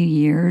a few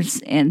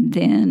years, and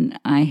then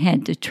I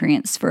had to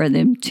transfer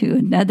them to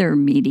another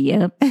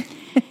media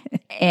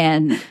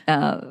and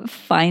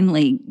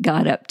finally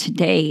got up to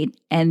date.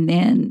 And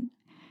then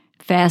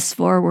fast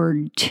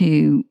forward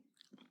to,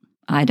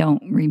 I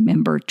don't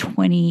remember,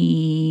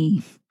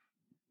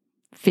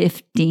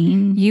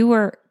 2015. You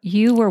were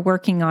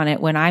working on it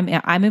when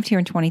I moved here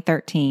in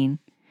 2013,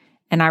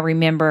 and I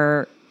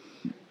remember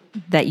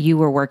that you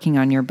were working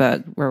on your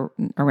book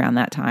around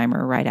that time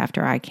or right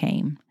after I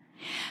came.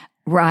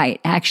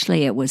 Right.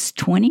 Actually, it was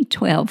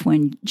 2012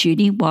 when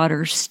Judy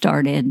Waters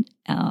started.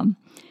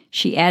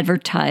 She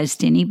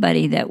advertised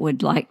anybody that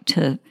would like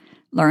to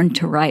learn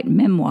to write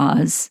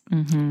memoirs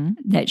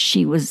that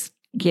she was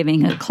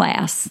giving a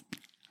class.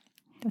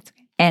 That's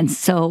great. And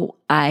so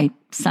I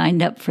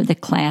signed up for the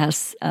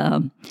class.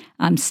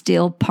 I'm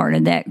still part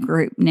of that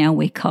group now.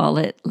 We call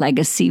it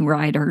Legacy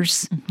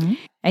Writers.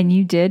 And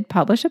you did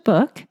publish a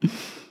book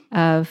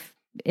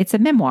it's a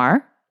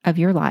memoir of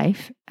your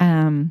life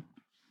and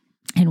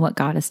what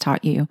God has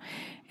taught you.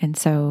 And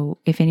so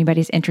if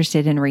anybody's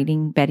interested in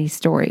reading Betty's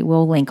story,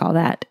 we'll link all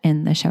that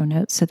in the show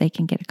notes so they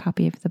can get a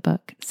copy of the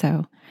book.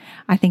 So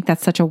I think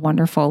that's such a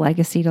wonderful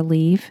legacy to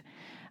leave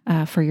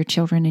for your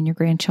children and your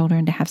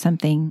grandchildren, to have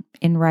something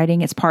in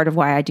writing. It's part of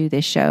why I do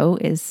this show.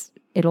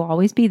 It'll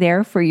always be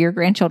there for your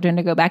grandchildren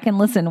to go back and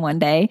listen one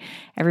day,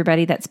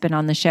 everybody that's been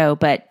on the show.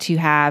 But to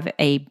have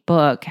a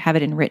book, have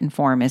it in written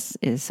form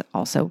is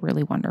also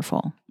really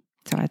wonderful.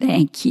 So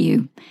Thank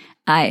you.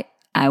 I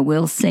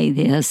will say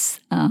this.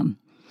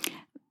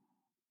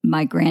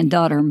 My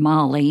granddaughter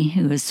Molly,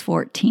 who is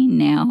 14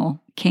 now,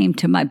 came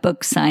to my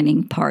book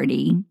signing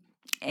party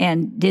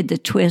and did the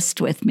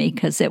twist with me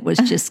because it was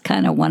just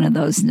kind of one of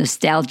those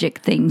nostalgic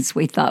things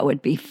we thought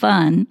would be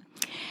fun.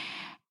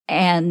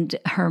 And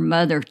her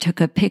mother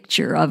took a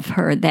picture of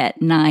her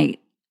that night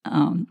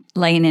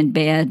laying in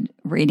bed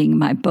reading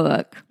my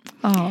book.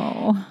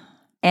 Oh.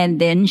 And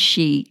then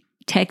she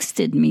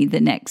texted me the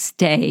next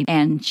day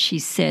and she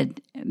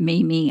said,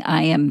 Mimi,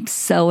 I am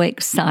so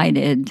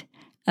excited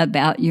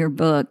about your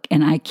book,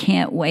 and I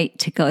can't wait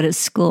to go to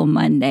school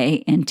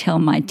Monday and tell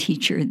my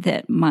teacher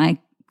that my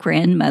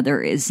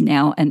grandmother is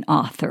now an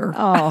author.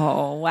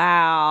 Oh,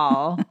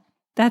 wow.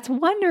 That's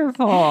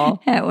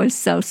wonderful. That was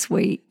so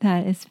sweet.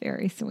 That is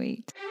very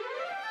sweet.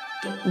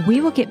 We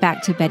will get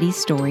back to Betty's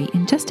story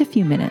in just a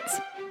few minutes.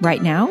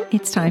 Right now,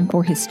 it's time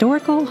for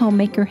Historical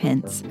Homemaker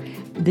Hints.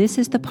 This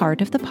is the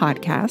part of the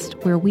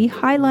podcast where we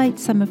highlight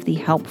some of the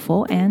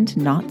helpful and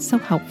not so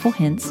helpful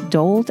hints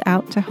doled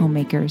out to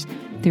homemakers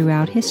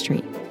throughout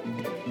history.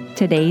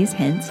 Today's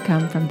hints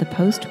come from the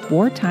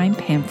post-wartime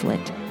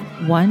pamphlet,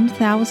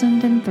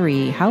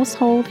 1003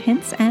 Household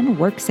Hints and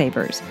Work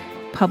Savers,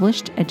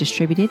 published and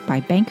distributed by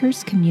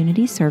Bankers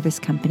Community Service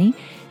Company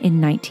in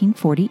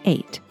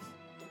 1948.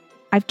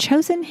 I've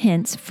chosen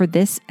hints for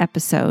this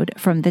episode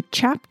from the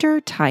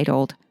chapter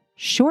titled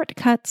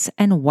Shortcuts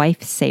and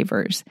Wife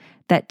Savers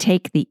that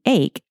take the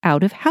ache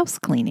out of house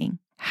cleaning.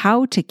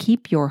 How to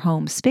keep your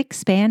home spick,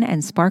 span,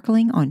 and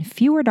sparkling on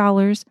fewer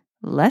dollars,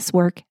 less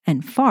work,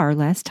 and far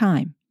less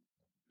time.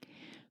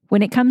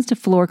 When it comes to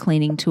floor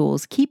cleaning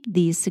tools, keep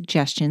these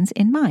suggestions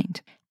in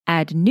mind.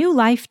 Add new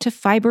life to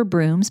fiber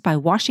brooms by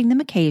washing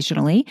them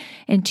occasionally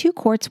in 2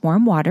 quarts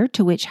warm water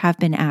to which have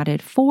been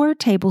added 4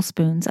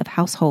 tablespoons of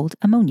household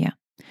ammonia.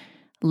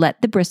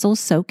 Let the bristles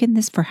soak in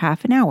this for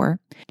half an hour.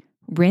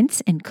 Rinse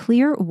in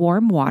clear,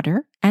 warm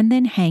water and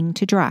then hang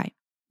to dry.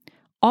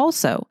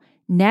 Also,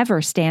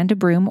 never stand a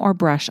broom or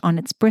brush on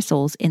its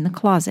bristles in the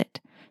closet.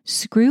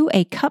 Screw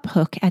a cup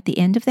hook at the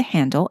end of the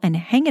handle and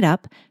hang it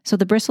up so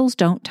the bristles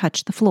don't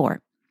touch the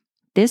floor.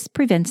 This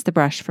prevents the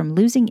brush from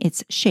losing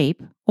its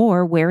shape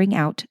or wearing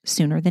out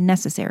sooner than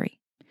necessary.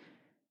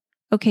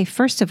 Okay,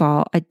 first of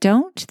all, I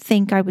don't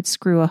think I would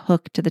screw a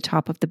hook to the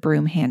top of the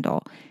broom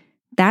handle.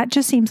 That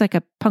just seems like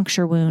a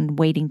puncture wound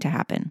waiting to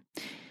happen.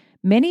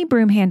 Many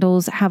broom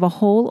handles have a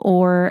hole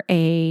or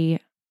a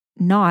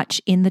notch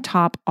in the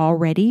top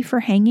already for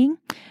hanging,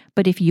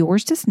 but if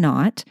yours does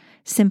not,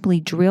 simply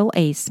drill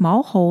a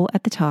small hole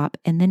at the top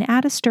and then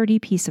add a sturdy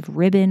piece of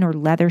ribbon or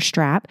leather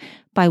strap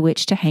by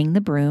which to hang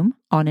the broom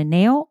on a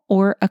nail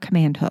or a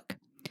command hook.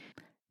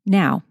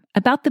 Now,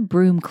 about the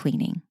broom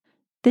cleaning.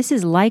 This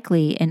is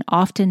likely an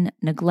often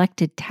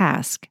neglected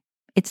task.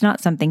 It's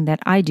not something that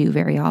I do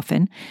very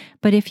often,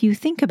 but if you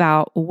think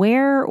about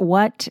where,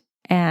 what,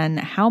 and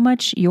how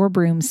much your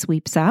broom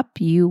sweeps up,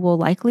 you will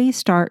likely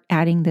start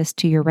adding this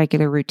to your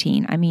regular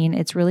routine. I mean,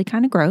 it's really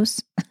kind of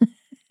gross.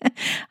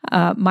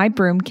 My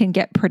broom can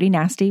get pretty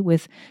nasty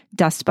with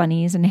dust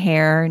bunnies and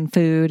hair and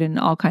food and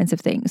all kinds of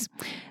things.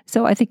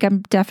 So I think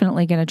I'm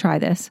definitely going to try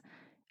this.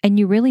 And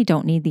you really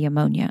don't need the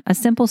ammonia. A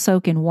simple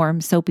soak in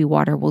warm, soapy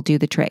water will do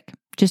the trick.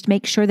 Just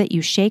make sure that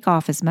you shake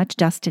off as much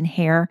dust and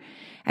hair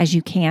as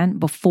you can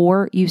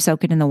before you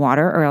soak it in the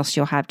water, or else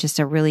you'll have just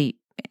a really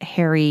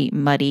hairy,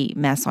 muddy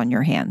mess on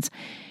your hands.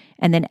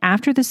 And then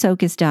after the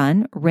soak is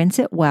done, rinse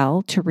it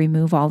well to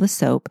remove all the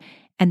soap,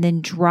 and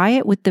then dry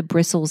it with the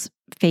bristles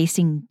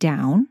facing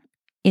down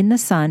in the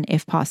sun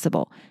if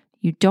possible.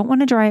 You don't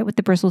want to dry it with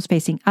the bristles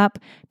facing up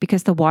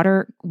because the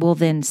water will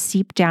then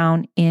seep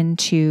down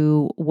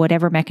into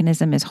whatever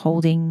mechanism is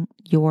holding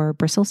your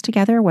bristles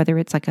together, whether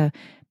it's like a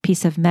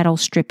piece of metal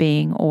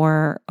stripping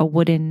or a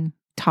wooden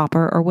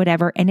topper or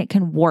whatever, and it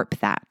can warp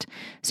that.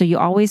 So you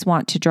always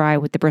want to dry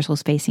with the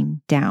bristles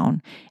facing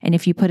down. And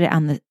if you put it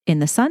in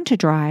the sun to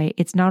dry,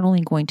 it's not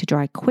only going to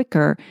dry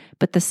quicker,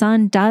 but the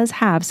sun does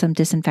have some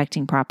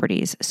disinfecting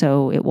properties,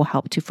 so it will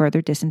help to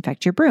further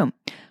disinfect your broom.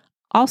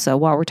 Also,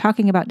 while we're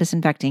talking about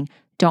disinfecting,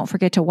 don't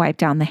forget to wipe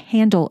down the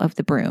handle of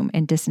the broom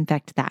and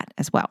disinfect that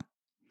as well.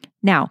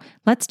 Now,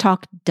 let's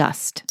talk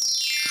dust.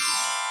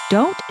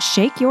 Don't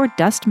shake your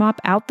dust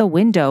mop out the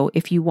window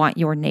if you want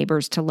your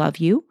neighbors to love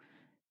you.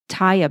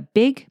 Tie a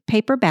big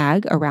paper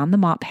bag around the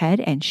mop head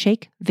and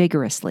shake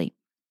vigorously.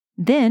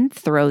 Then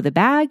throw the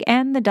bag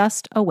and the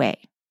dust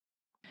away.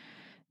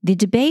 The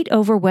debate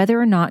over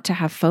whether or not to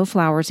have faux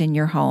flowers in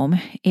your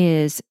home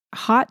is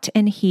hot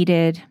and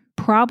heated.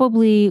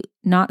 Probably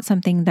not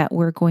something that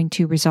we're going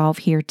to resolve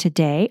here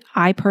today.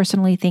 I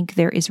personally think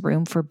there is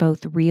room for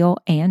both real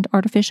and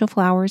artificial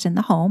flowers in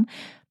the home,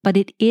 but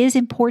it is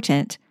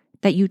important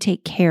that you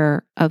take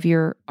care of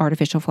your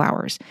artificial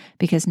flowers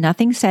because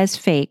nothing says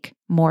fake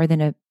more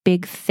than a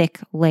big, thick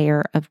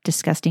layer of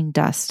disgusting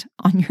dust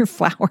on your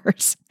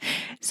flowers.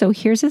 So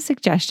here's a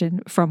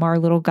suggestion from our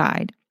little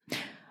guide.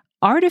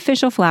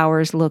 Artificial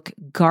flowers look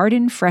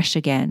garden fresh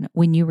again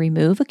when you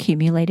remove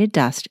accumulated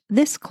dust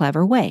this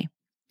clever way.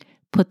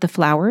 Put the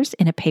flowers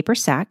in a paper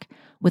sack,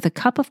 with a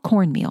cup of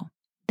cornmeal.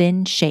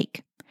 Then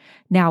shake.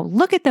 Now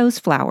look at those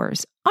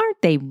flowers.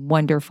 Aren't they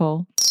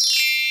wonderful?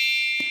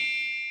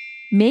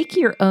 Make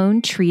your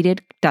own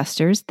treated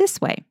dusters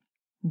this way.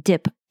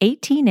 Dip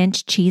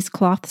 18-inch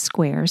cheesecloth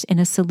squares in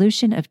a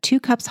solution of 2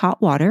 cups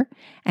hot water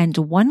and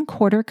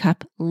 1/4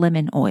 cup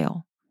lemon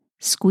oil.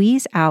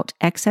 Squeeze out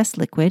excess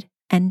liquid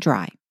and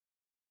dry.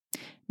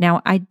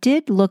 Now, I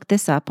did look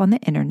this up on the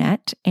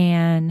internet,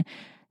 and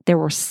there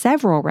were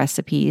several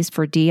recipes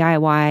for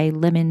DIY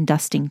lemon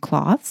dusting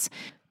cloths.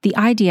 The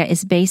idea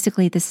is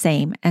basically the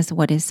same as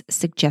what is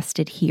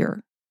suggested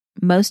here.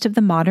 Most of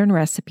the modern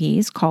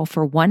recipes call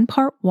for 1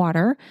 part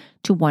water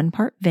to 1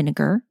 part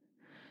vinegar,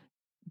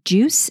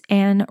 juice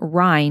and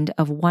rind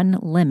of 1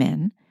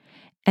 lemon,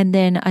 and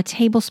then a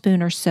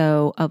tablespoon or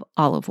so of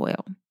olive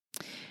oil.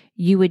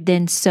 You would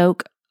then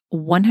soak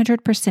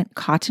 100%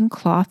 cotton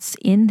cloths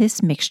in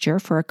this mixture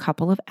for a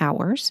couple of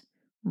hours,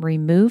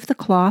 remove the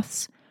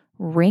cloths,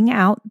 wring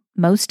out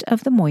most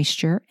of the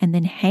moisture, and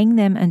then hang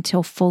them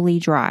until fully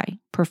dry,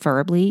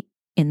 preferably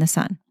in the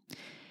sun.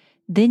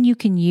 Then you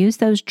can use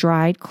those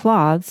dried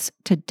cloths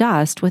to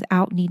dust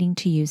without needing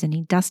to use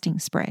any dusting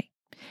spray.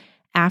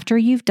 After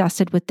you've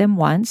dusted with them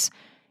once,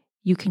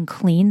 you can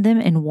clean them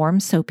in warm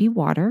soapy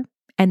water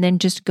and then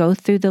just go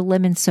through the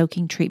lemon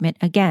soaking treatment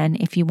again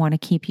if you want to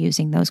keep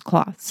using those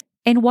cloths.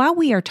 And while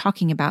we are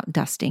talking about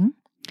dusting,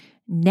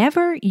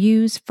 never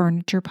use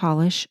furniture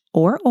polish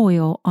or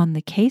oil on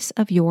the case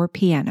of your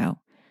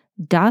piano.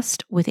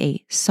 Dust with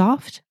a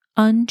soft,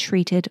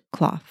 untreated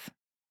cloth.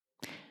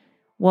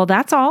 Well,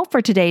 that's all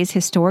for today's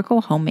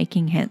historical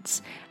homemaking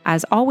hints.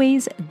 As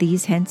always,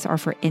 these hints are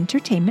for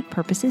entertainment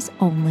purposes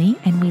only,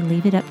 and we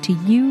leave it up to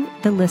you,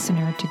 the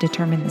listener, to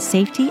determine the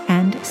safety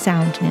and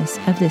soundness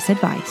of this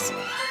advice.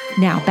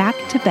 Now, back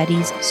to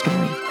Betty's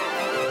story.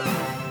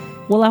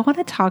 Well, I want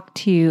to talk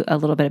to you a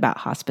little bit about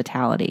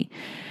hospitality.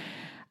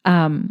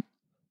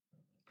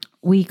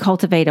 We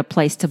cultivate a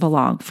place to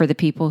belong for the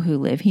people who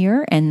live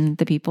here and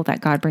the people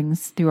that God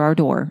brings through our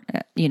door,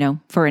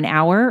 for an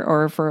hour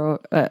or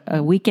for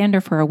a weekend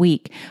or for a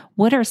week.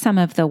 What are some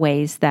of the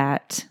ways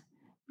that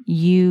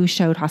you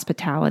showed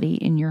hospitality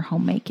in your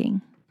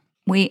homemaking?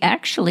 We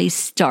actually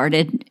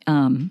started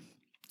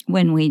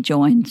when we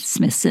joined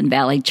Smithson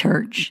Valley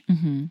Church.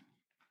 Mm-hmm.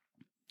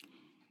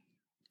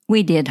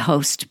 We did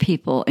host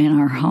people in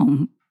our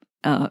home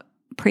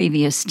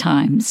previous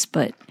times,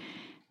 but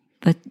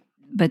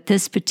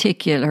this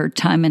particular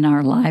time in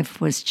our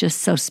life was just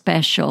so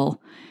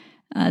special.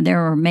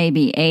 There were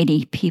maybe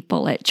 80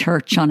 people at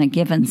church on a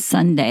given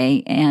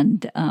Sunday,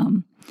 and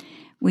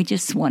we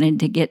just wanted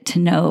to get to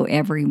know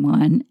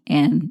everyone,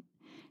 and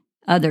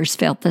others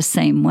felt the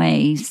same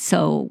way.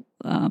 So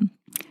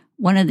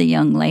one of the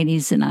young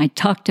ladies and I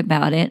talked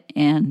about it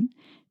and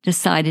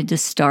decided to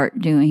start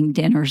doing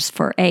dinners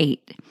for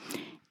 8.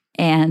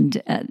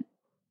 And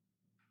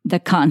the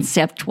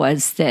concept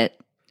was that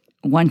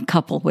one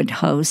couple would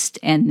host,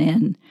 and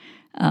then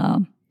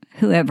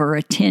whoever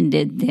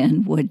attended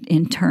then would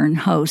in turn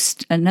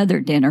host another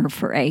dinner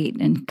for 8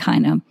 and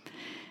kind of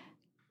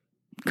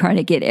try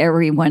to get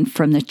everyone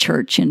from the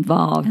church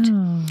involved.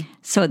 Oh.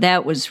 So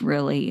that was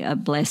really a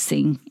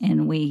blessing,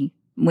 and we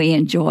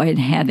enjoyed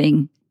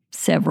having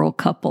several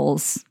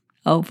couples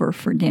over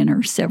for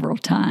dinner several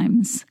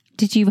times.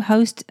 Did you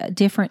host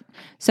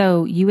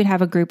so you would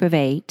have a group of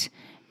 8,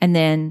 and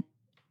then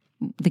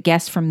the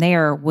guests from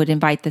there would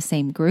invite the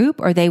same group,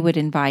 or they would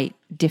invite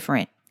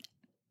different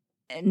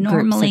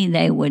Normally groups?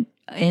 They would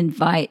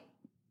invite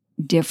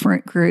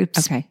different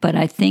groups, okay. But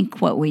I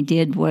think what we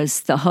did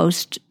was the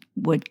host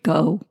would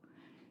go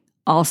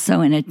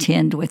also and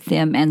attend with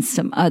them and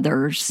some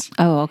others.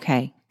 Oh,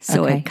 okay.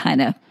 So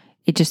okay.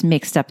 It just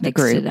mixed up the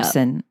groups.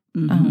 And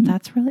mm-hmm.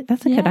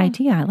 That's a good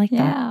idea. I like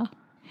that.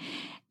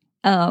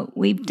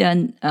 We've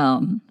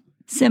done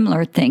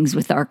similar things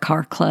with our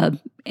car club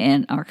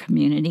and our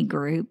community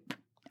group.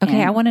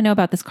 Okay, I want to know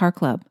about this car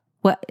club.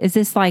 What is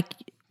this, like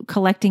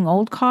collecting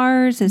old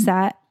cars?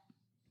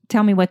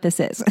 Tell me what this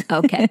is.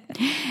 Okay.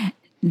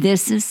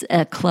 This is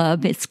a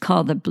club. It's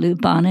called the Blue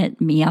Bonnet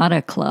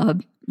Miata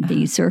Club.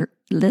 These are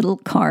little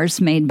cars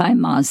made by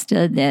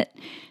Mazda that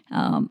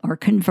are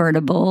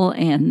convertible,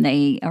 and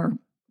they are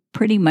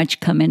pretty much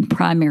come in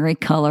primary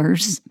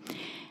colors.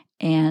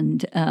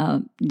 And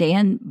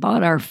Dan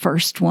bought our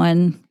first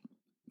one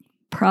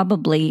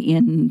probably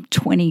in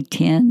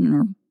 2010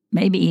 or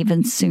maybe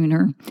even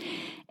sooner.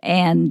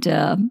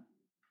 And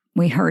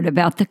we heard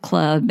about the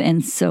club,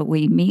 and so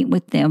we meet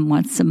with them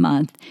once a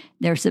month.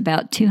 There's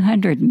about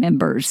 200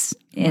 members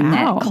in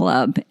that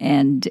club,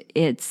 and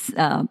it's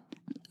a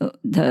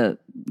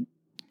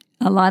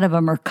lot of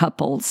them are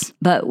couples,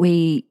 but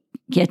we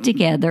get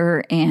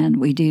together and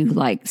we do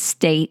like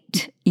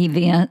state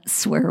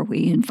events where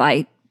we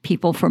invite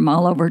people from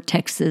all over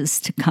Texas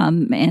to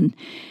come, and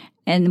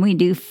we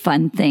do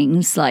fun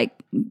things like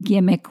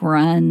gimmick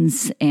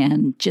runs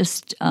and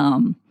just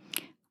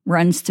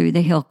runs through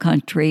the hill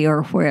country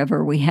or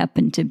wherever we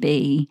happen to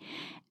be.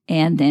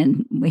 And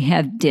then we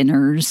have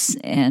dinners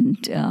and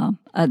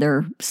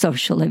other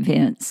social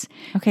events.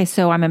 Okay,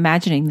 so I'm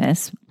imagining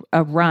this.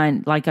 a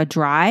run, like a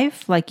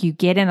drive? Like you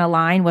get in a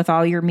line with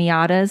all your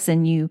Miatas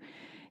and you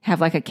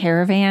have like a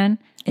caravan?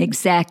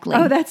 Exactly.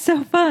 Oh, that's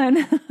so fun.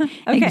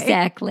 Okay.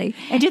 Exactly.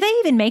 And do they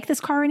even make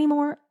this car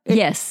anymore?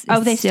 Yes.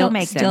 Oh, they still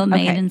make them. Still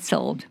made Okay. and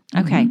sold.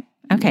 Okay.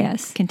 Okay.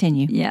 Yes.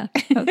 Continue. Yeah.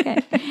 Okay.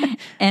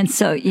 And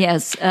so,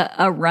 yes,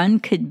 a run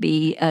could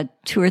be a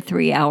 2 or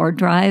 3 hour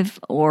drive,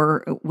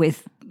 or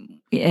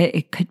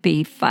it could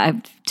be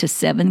 5 to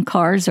 7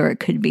 cars, or it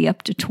could be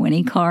up to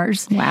 20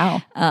 cars.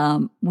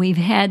 Wow. We've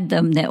had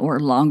them that were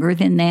longer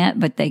than that,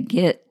 but they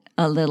get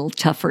a little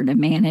tougher to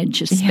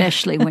manage,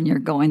 especially when you're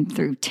going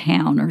through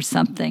town or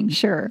something.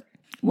 Sure.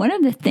 One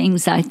of the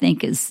things I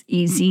think is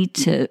easy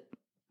to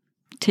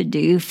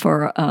do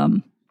for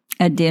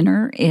a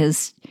dinner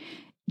is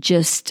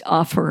just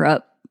offer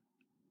up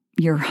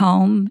your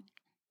home,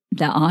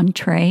 the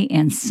entree,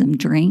 and some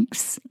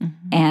drinks,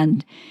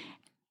 and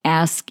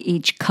ask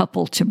each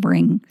couple to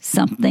bring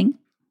something.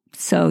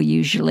 So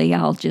usually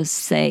I'll just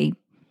say,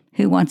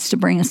 who wants to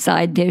bring a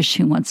side dish?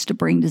 Who wants to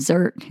bring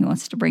dessert? Who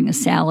wants to bring a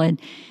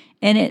salad?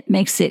 And it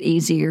makes it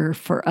easier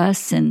for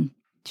us, and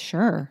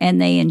sure.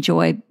 And they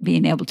enjoy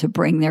being able to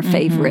bring their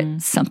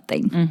favorite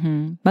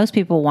something. Most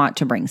people want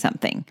to bring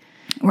something.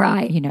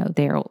 Right. You know,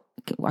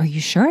 are you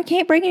sure I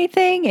can't bring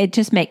anything? It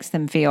just makes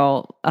them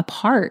feel a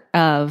part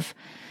of,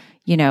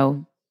 you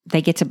know,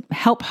 they get to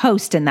help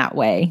host in that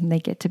way. They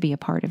get to be a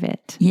part of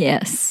it.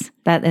 Yes.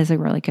 That is a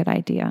really good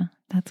idea.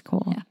 That's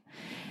cool. Yeah.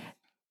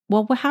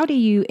 Well,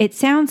 it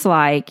sounds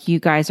like you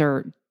guys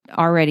are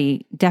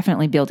already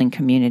definitely building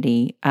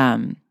community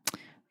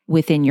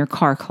within your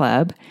car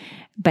club,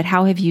 but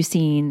how have you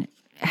seen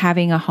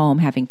having a home,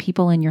 having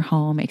people in your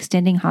home,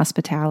 extending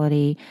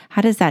hospitality,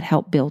 how does that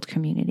help build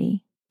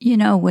community? You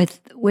know,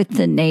 with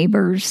the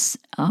neighbors,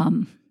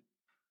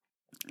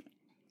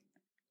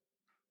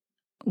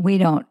 we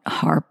don't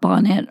harp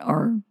on it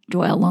or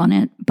dwell on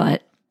it,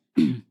 but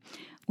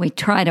we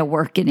try to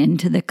work it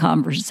into the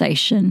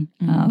conversation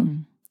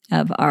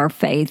of our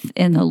faith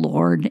in the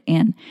Lord.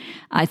 And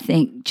I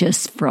think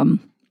just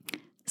from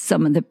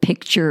some of the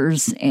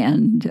pictures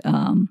and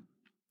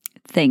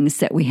things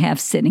that we have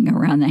sitting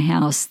around the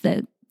house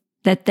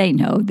that they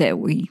know that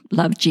we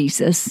love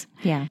Jesus.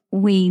 Yeah.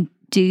 We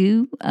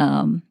do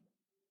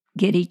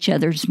get each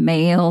other's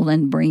mail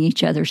and bring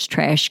each other's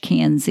trash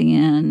cans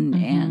in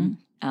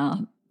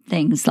and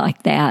things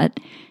like that.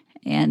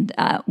 And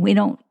we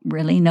don't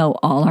really know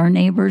all our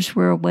neighbors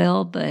real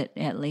well, but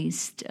at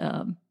least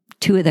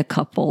 2 of the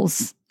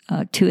couples,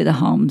 2 of the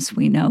homes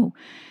we know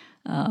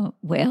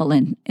well.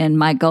 And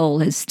my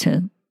goal is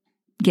to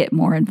get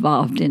more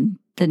involved in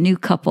the new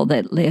couple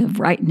that live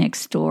right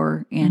next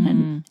door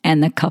and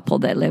the couple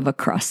that live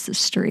across the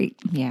street.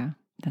 Yeah,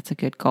 that's a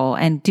good goal.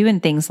 And doing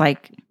things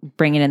like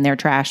bringing in their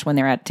trash when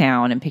they're out of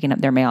town and picking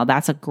up their mail,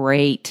 that's a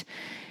great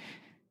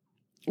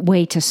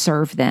way to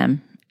serve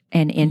them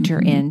and enter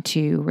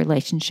into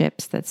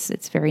relationships.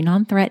 It's very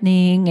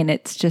non-threatening, and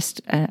it's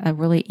just a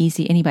really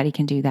easy, anybody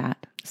can do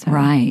that. So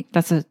right.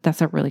 That's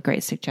a really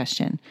great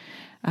suggestion.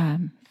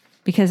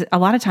 Because a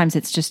lot of times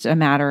it's just a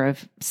matter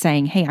of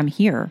saying, hey, I'm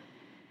here.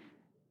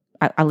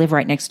 I live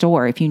right next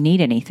door. If you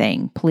need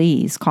anything,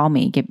 please call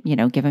me. Give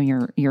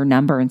them your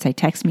number and say,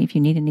 text me if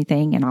you need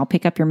anything, and I'll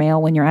pick up your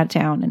mail when you're out of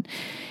town. And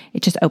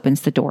it just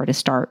opens the door to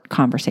start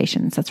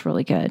conversations. That's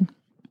really good.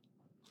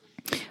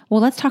 Well,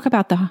 let's talk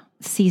about the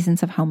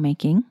seasons of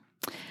homemaking.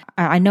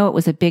 I know it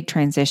was a big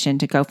transition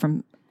to go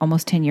from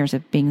almost 10 years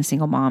of being a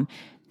single mom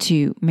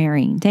to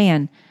marrying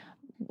Dan.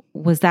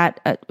 Was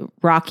that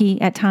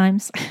rocky at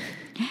times?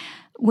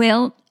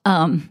 Well,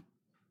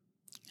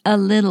 a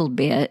little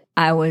bit.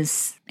 I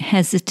was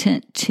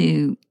hesitant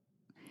to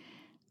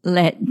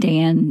let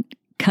Dan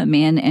come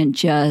in and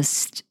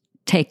just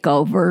take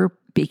over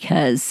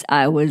because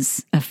I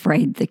was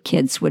afraid the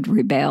kids would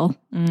rebel.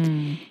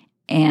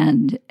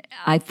 And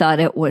I thought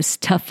it was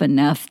tough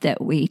enough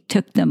that we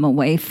took them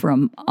away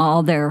from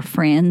all their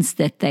friends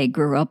that they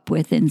grew up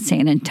with in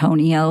San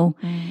Antonio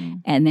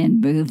and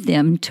then moved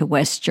them to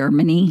West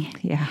Germany.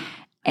 Yeah.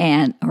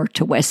 Or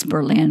to West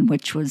Berlin,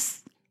 which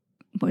was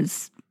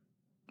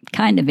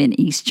kind of in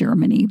East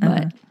Germany,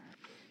 but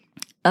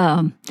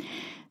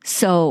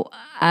so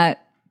I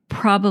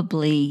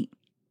probably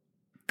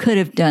could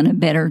have done a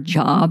better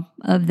job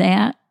of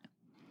that,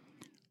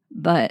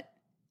 but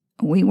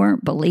we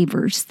weren't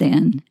believers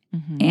then,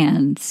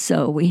 and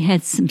so we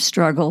had some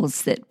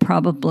struggles that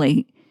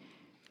probably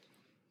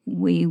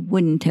we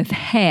wouldn't have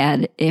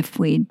had if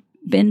we'd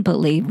been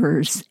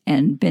believers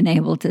and been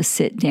able to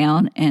sit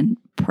down and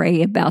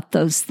pray about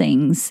those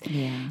things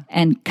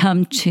and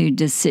come to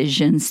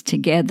decisions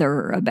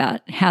together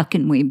about how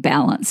can we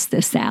balance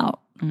this out.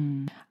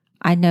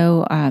 I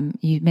know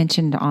you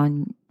mentioned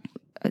on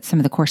some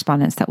of the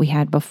correspondence that we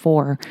had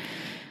before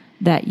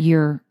that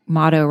your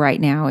motto right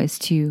now is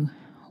to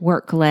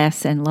work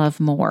less and love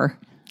more.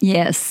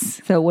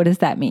 Yes. So what does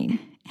that mean?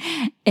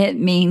 It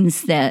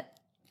means that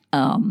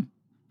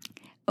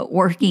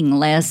working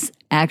less,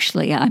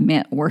 actually I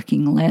meant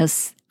working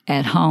less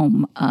at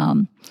home.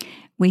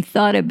 We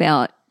thought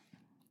about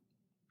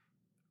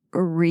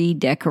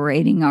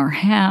redecorating our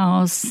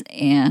house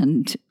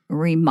and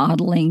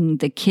remodeling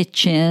the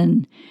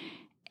kitchen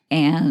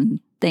and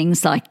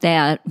things like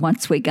that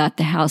once we got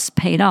the house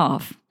paid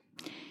off.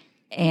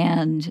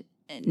 And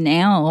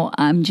now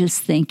I'm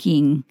just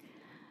thinking,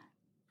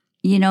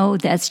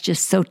 that's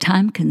just so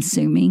time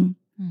consuming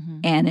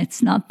and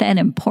it's not that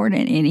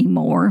important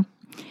anymore.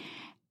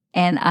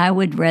 And I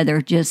would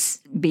rather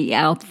just be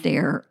out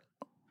there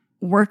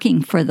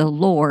working for the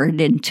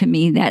Lord. And to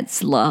me,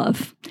 that's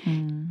love.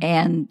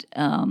 And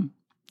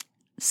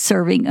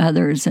serving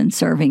others and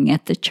serving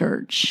at the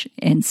church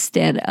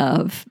instead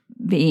of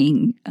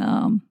being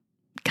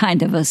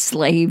kind of a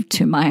slave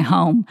to my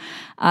home.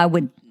 I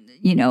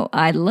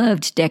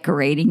loved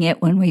decorating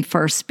it when we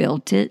first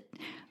built it,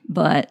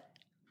 but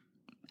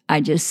I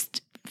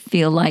just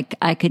feel like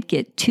I could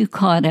get too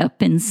caught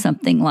up in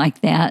something like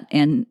that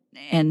and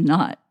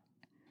not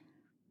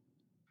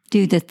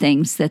do the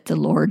things that the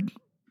Lord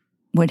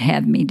would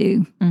have me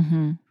do.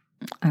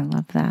 I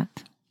love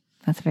that.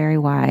 That's very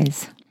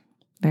wise.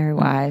 Very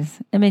wise.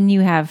 I mean,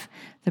 you have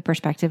the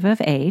perspective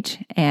of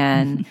age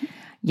and,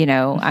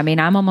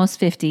 I'm almost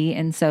 50.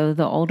 And so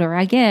the older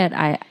I get,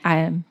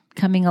 I'm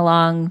coming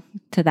along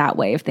to that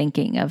way of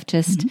thinking of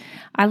just,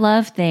 I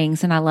love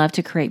things and I love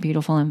to create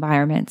beautiful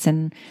environments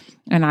and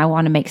I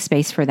want to make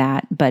space for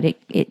that. But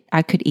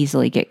I could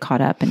easily get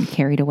caught up and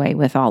carried away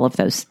with all of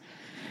those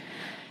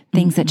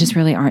things that just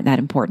really aren't that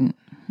important.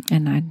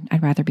 And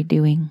I'd rather be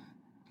doing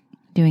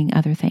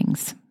other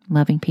things,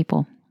 loving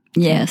people.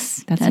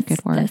 Yes. That's a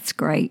good word. That's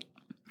great.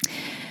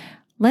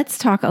 Let's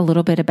talk a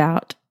little bit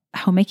about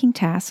homemaking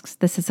tasks.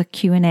 This is a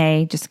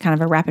Q&A, just kind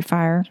of a rapid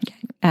fire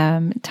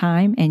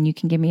time. And you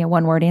can give me a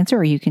one-word answer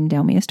or you can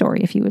tell me a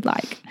story if you would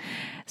like.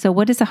 So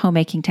what is a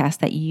homemaking task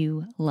that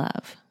you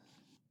love?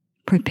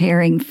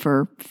 Preparing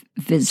for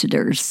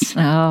visitors.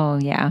 Oh,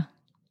 yeah.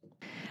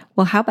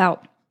 Well, how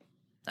about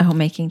a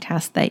homemaking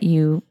task that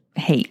you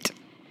hate?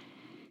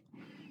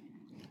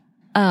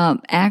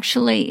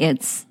 Actually,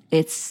 it's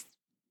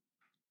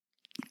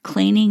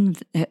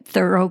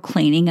thorough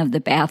cleaning of the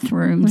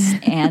bathrooms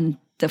and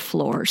the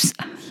floors.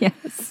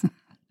 Yes.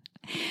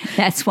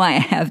 That's why I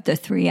have the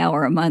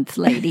 3-hour-a-month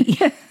lady.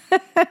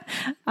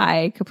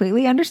 I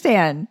completely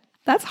understand.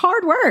 That's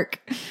hard work.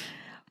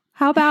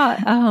 How about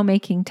a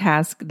homemaking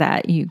task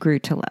that you grew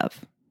to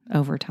love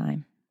over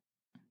time?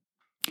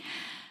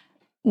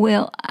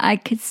 Well, I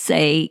could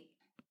say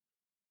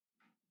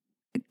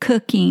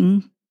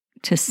cooking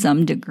to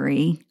some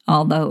degree,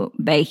 although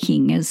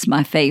baking is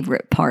my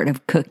favorite part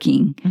of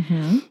cooking.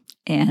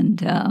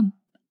 And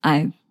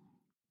I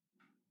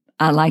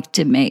like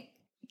to make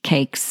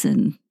cakes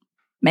and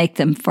make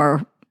them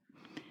for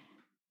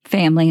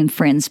family and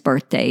friends'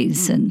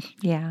 birthdays and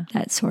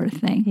that sort of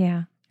thing.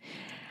 Yeah.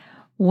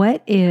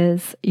 What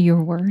is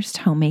your worst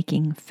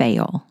homemaking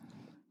fail?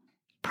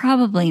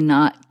 Probably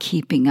not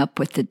keeping up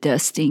with the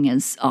dusting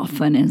as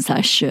often as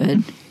I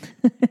should.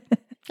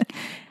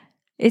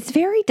 It's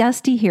very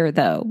dusty here,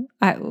 though.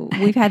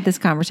 We've had this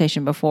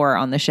conversation before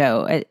on the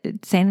show.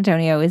 San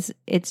Antonio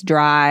it's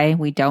dry.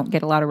 We don't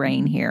get a lot of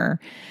rain here.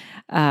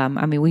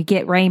 We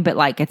get rain, but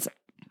like it's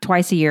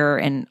twice a year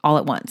and all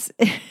at once.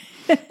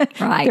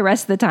 Right. The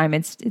rest of the time,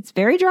 it's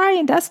very dry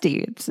and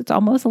dusty. It's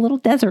almost a little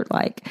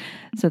desert-like.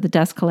 So the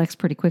dust collects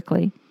pretty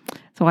quickly.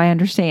 So I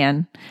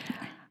understand.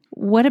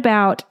 What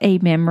about a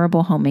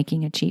memorable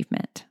homemaking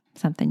achievement?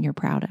 Something you're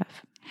proud of?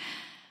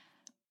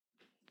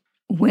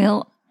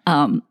 Well,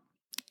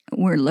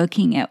 we're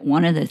looking at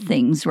one of the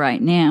things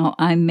right now.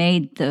 I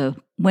made the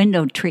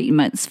window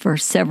treatments for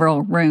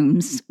several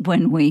rooms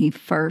when we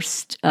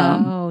first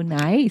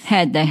nice.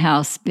 had the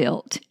house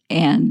built.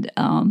 And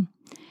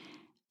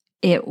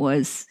it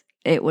was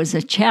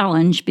a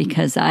challenge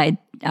because I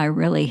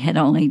really had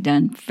only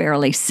done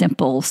fairly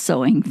simple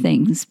sewing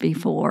things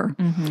before.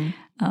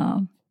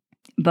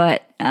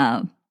 But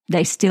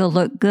they still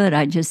look good.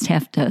 I just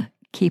have to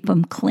keep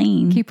them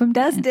clean. Keep them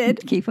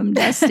dusted. Keep them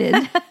dusted.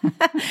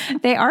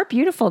 They are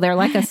beautiful. They're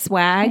like a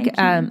swag,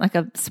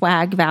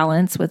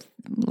 valance with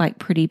like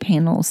pretty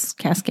panels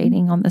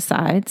cascading on the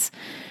sides.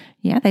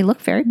 Yeah, they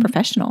look very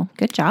professional.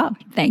 Good job.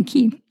 Thank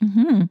you.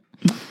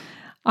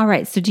 All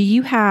right. So do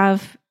you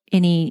have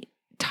any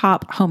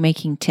top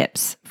homemaking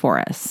tips for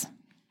us?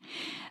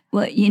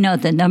 Well,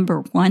 the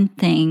number one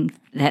thing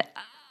that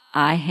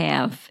I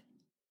have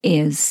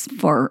is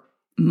for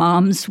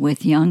moms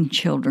with young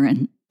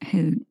children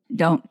who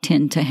don't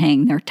tend to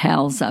hang their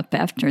towels up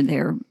after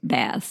their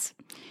baths.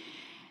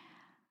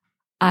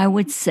 I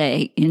would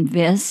say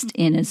invest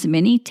in as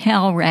many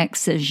towel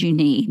racks as you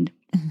need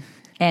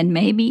and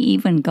maybe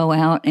even go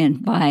out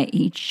and buy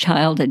each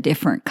child a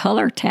different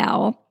color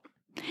towel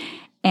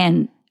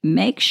and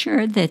make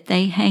sure that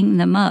they hang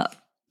them up,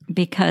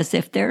 because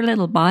if their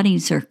little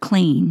bodies are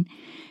clean,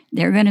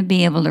 they're going to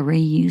be able to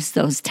reuse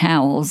those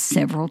towels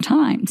several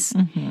times.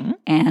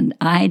 And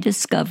I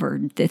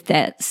discovered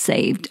that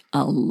saved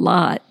a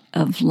lot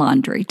of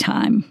laundry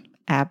time.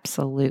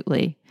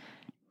 Absolutely.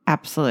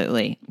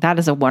 Absolutely. That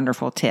is a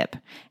wonderful tip.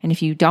 And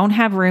if you don't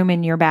have room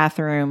in your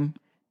bathroom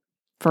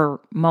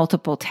for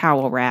multiple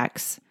towel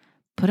racks,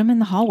 put them in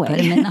the hallway. Put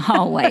them in the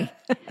hallway.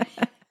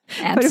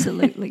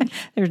 Absolutely.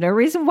 There's no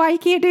reason why you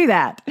can't do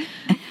that.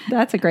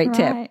 That's a great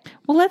tip.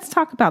 Well, let's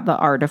talk about the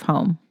art of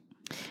home.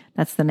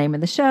 That's the name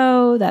of the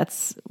show.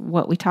 That's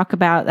what we talk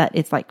about. That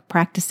it's like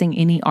practicing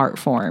any art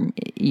form.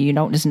 You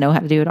don't just know how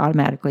to do it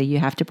automatically. You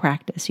have to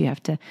practice. You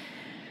have to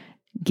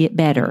get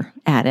better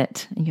at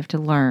it. And you have to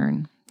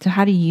learn. So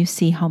how do you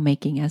see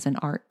homemaking as an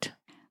art?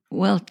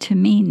 Well, to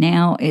me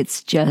now,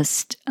 it's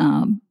just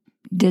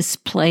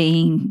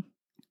displaying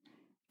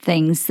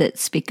things that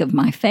speak of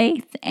my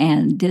faith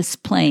and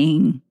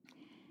displaying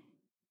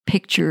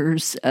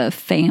pictures of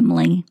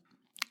family.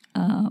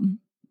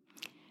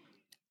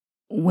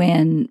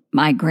 When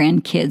my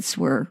grandkids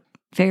were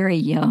very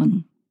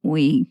young,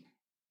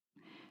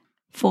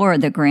 four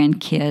of the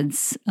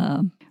grandkids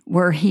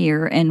were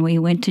here, and we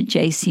went to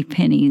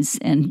JCPenney's,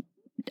 and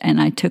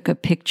I took a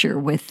picture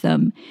with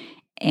them,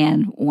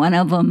 and one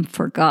of them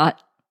forgot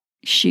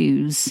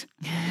shoes.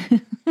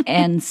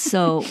 And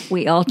so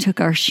we all took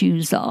our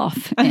shoes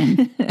off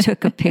and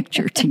took a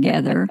picture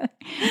together.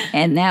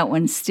 And that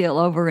one's still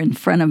over in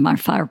front of my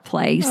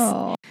fireplace.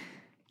 Oh.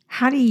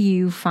 How do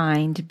you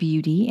find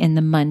beauty in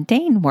the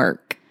mundane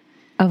work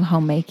of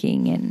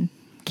homemaking and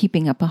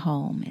keeping up a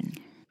home?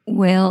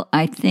 Well,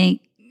 I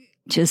think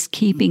just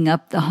keeping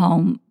up the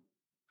home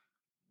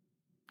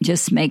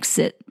just makes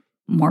it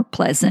more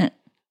pleasant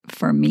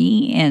for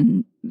me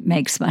and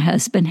makes my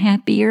husband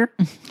happier.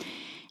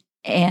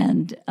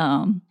 And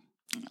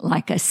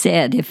like I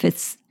said, if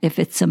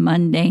it's a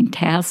mundane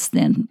task,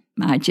 then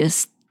I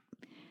just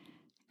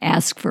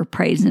ask for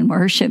praise and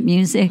worship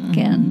music,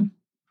 and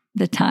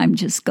the time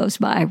just goes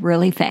by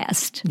really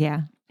fast.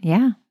 Yeah.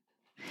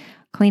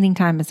 Cleaning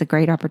time is a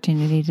great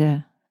opportunity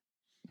to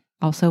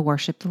also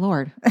worship the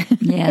Lord.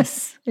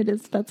 Yes. It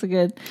is. That's a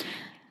good.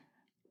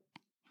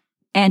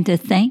 And to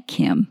thank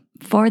Him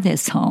for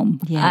this home.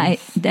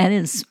 Yes. That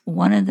is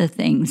one of the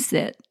things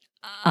that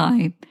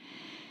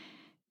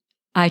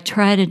I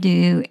try to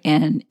do,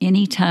 and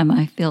anytime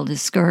I feel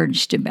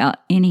discouraged about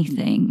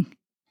anything,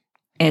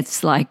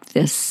 it's like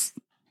this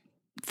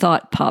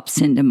thought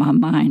pops into my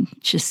mind,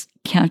 just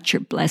count your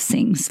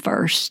blessings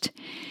first.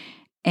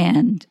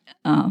 And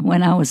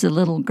when I was a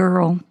little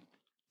girl,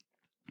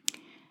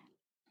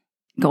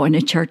 going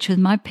to church with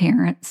my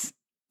parents,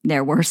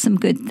 there were some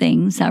good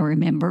things I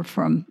remember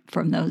from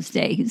those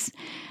days.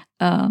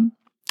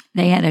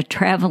 They had a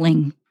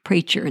traveling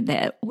preacher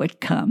that would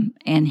come,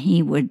 and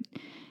he would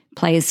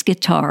play his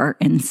guitar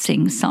and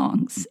sing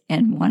songs.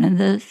 And one of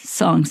the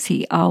songs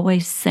he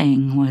always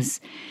sang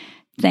was,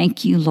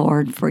 "Thank you,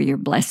 Lord, for your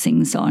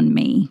blessings on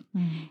me."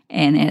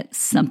 And it's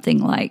something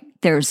like,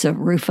 "There's a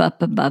roof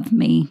up above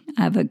me.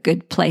 I have a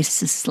good place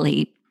to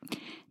sleep.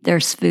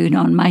 There's food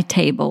on my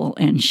table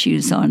and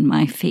shoes on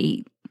my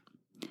feet.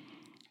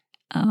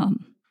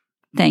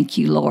 Thank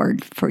you,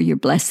 Lord, for your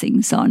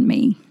blessings on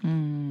me."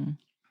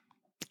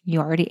 You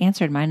already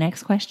answered my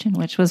next question,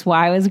 which was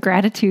why was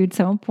gratitude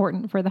so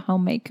important for the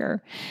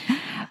homemaker?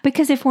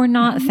 Because if we're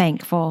not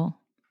thankful,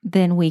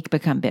 then we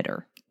become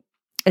bitter,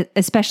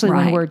 especially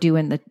when we're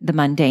doing the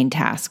mundane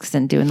tasks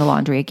and doing the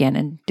laundry again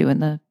and doing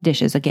the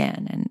dishes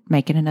again and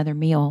making another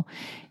meal.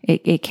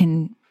 It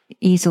can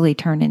easily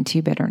turn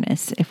into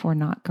bitterness if we're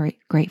not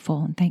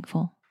grateful and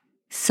thankful.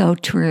 So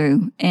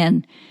true.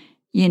 And,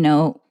 you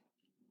know,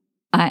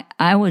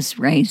 I was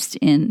raised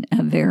in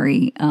a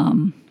very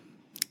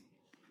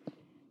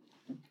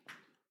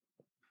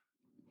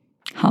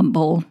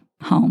humble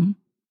home.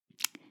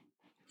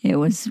 It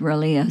was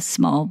really a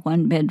small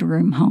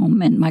one-bedroom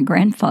home, and my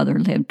grandfather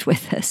lived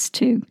with us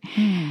too.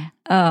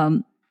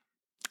 And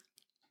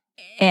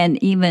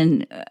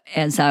even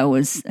as I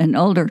was an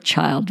older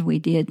child, we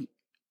did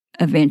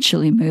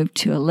eventually move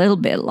to a little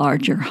bit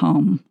larger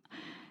home.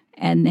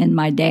 And then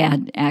my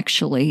dad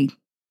actually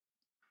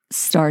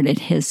started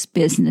his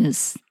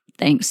business,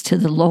 thanks to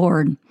the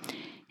Lord,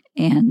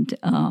 and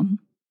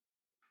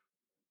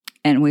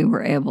we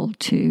were able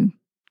to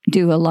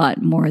do a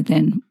lot more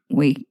than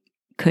we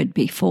could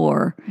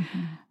before.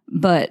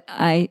 But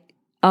I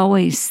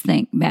always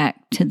think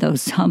back to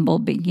those humble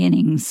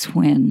beginnings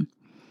when,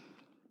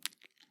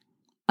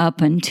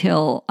 up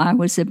until I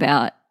was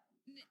about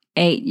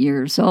 8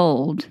 years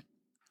old,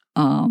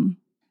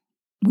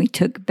 we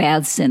took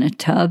baths in a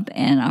tub,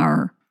 and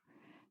our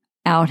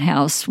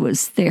outhouse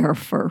was there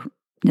for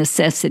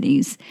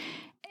necessities.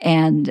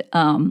 And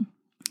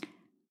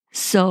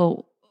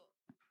so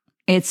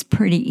it's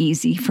pretty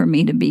easy for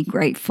me to be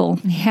grateful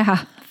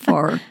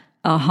for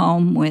a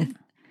home with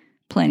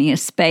plenty of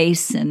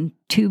space and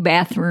 2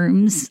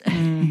 bathrooms.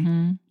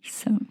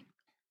 So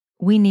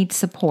we need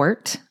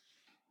support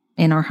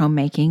in our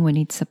homemaking. We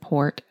need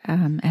support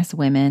as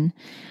women.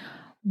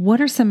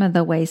 What are some of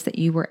the ways that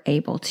you were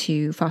able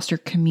to foster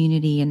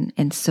community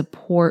and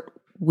support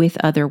with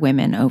other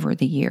women over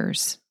the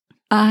years?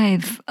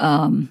 I've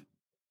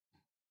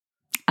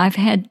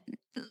had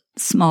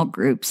small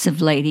groups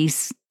of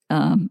ladies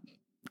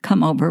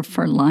come over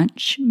for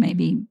lunch,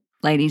 maybe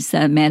ladies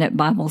that I met at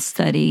Bible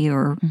study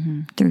or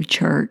through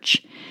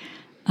church.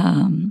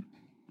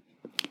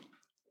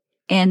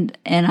 And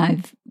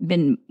I've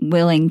been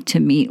willing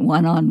to meet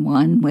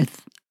one-on-one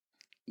with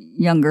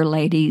younger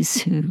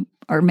ladies who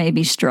are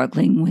maybe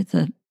struggling with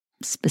a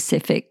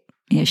specific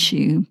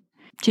issue,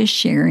 just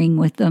sharing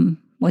with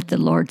them what the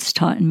Lord's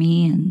taught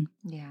me. And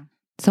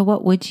So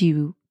what would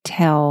you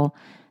tell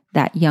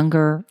that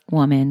younger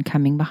woman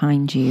coming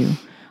behind you?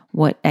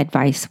 What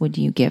advice would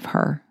you give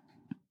her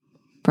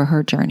for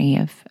her journey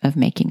of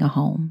making a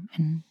home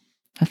and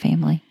a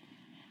family?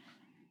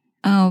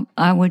 Oh,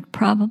 I would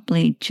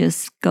probably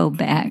just go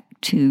back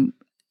to,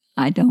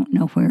 I don't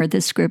know where the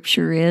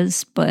scripture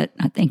is, but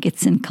I think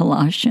it's in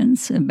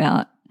Colossians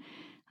about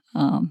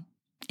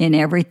in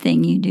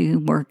everything you do,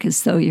 work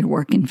as though you're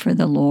working for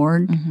the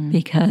Lord. Mm-hmm.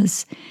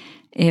 Because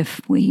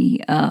if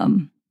we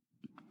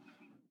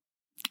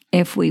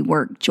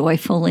work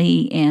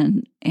joyfully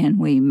and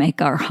we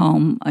make our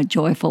home a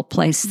joyful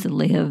place to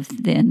live,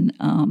 then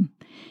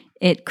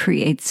it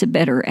creates a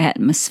better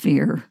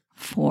atmosphere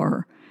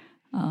for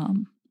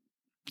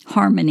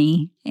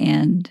harmony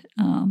and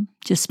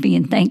just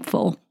being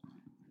thankful.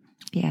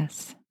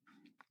 Yes.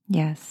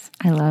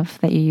 I love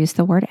that you use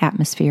the word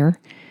atmosphere,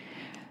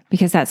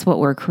 because that's what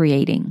we're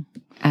creating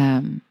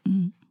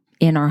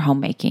in our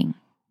homemaking.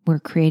 We're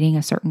creating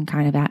a certain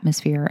kind of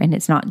atmosphere, and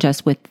it's not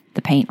just with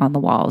the paint on the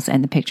walls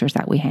and the pictures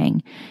that we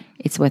hang.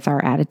 It's with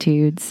our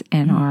attitudes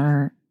and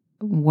our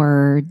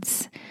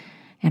words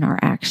and our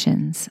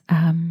actions.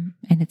 And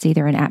it's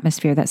either an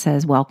atmosphere that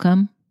says,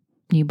 welcome,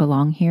 you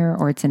belong here,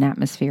 or it's an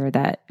atmosphere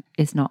that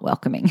is not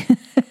welcoming.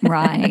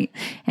 Right.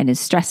 And is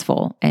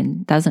stressful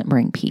and doesn't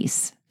bring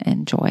peace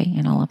and joy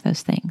and all of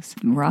those things.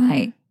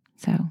 Right.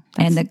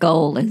 And the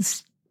goal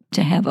is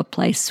to have a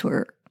place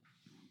where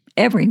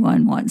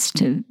everyone wants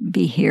to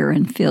be here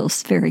and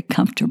feels very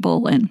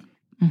comfortable and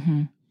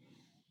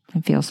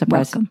feels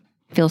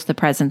the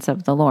presence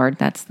of the Lord.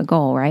 That's the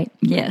goal, right?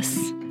 Yes.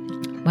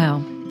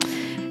 Well,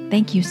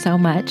 thank you so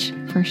much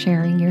for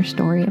sharing your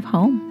story of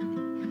home.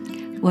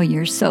 Well,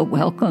 you're so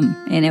welcome,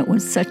 and it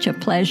was such a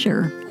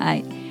pleasure.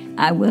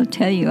 I will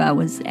tell you, I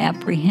was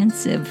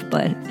apprehensive,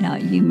 but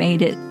you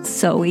made it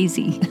so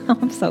easy.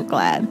 I'm so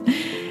glad.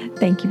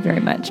 Thank you very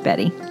much,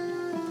 Betty.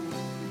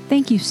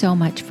 Thank you so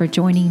much for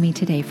joining me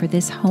today for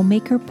this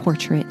homemaker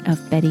portrait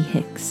of Betty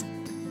Hicks.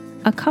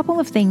 A couple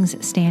of things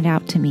stand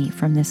out to me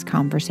from this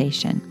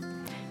conversation.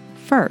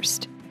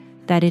 First,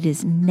 that it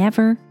is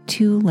never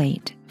too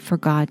late for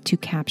God to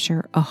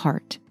capture a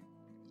heart.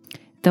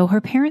 Though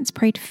her parents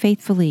prayed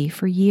faithfully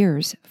for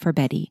years for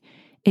Betty,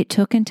 it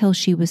took until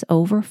she was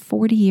over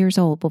 40 years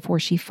old before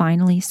she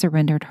finally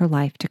surrendered her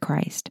life to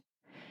Christ.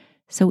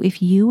 So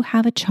if you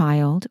have a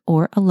child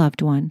or a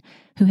loved one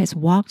who has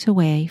walked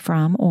away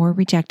from or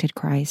rejected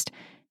Christ,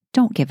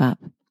 don't give up.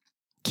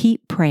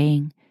 Keep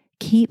praying,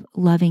 keep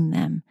loving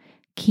them,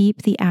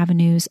 keep the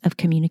avenues of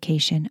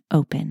communication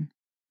open.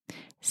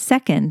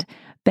 Second,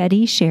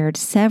 Betty shared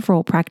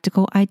several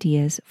practical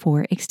ideas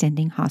for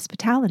extending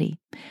hospitality.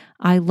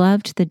 I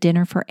loved the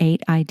dinner for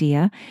 8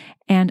 idea,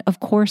 and of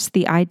course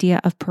the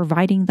idea of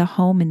providing the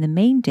home in the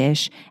main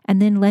dish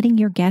and then letting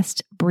your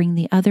guest bring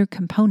the other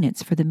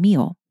components for the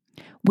meal.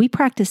 We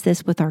practice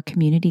this with our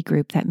community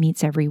group that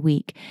meets every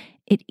week.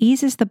 It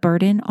eases the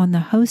burden on the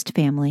host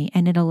family,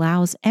 and it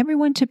allows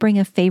everyone to bring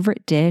a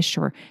favorite dish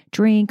or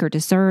drink or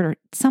dessert or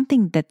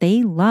something that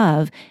they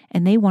love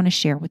and they want to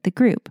share with the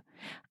group.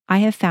 I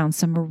have found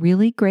some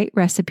really great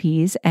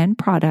recipes and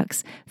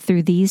products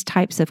through these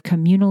types of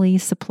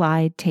communally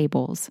supplied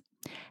tables.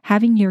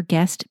 Having your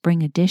guest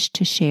bring a dish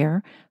to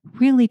share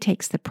really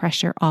takes the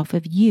pressure off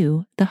of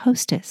you, the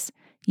hostess.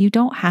 You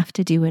don't have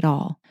to do it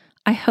all.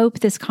 I hope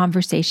this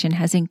conversation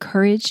has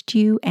encouraged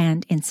you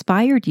and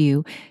inspired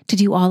you to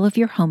do all of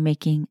your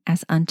homemaking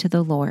as unto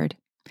the Lord.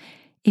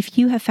 If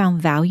you have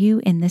found value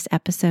in this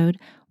episode,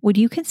 would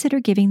you consider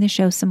giving the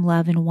show some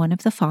love in one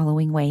of the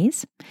following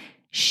ways?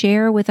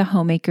 Share with a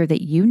homemaker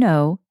that you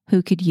know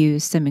who could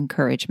use some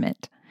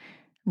encouragement.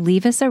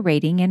 Leave us a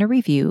rating and a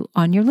review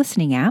on your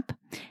listening app.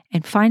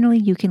 And finally,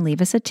 you can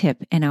leave us a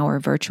tip in our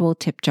virtual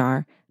tip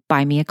jar,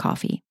 Buy Me a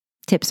Coffee.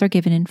 Tips are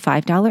given in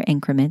 $5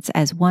 increments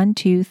as 1,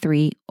 2,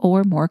 3,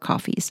 or more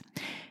coffees.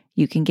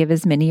 You can give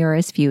as many or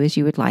as few as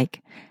you would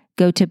like.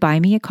 Go to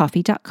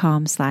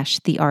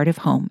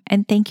buymeacoffee.com/theartofhome,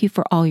 and thank you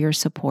for all your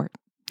support.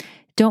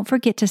 Don't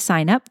forget to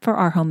sign up for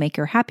our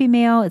Homemaker Happy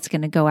Mail. It's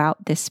going to go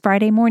out this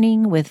Friday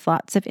morning with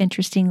lots of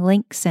interesting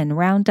links and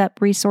roundup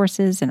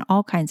resources and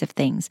all kinds of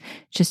things.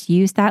 Just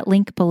use that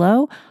link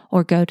below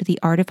or go to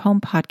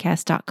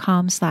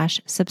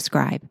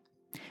theartofhomepodcast.com/subscribe.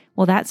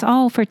 Well, that's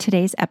all for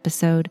today's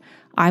episode.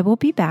 I will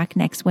be back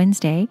next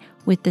Wednesday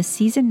with the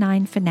Season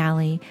 9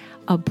 finale,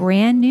 a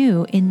brand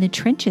new In the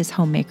Trenches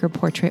homemaker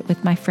portrait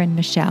with my friend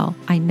Michelle.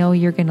 I know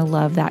you're going to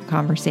love that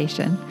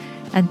conversation.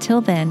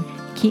 Until then,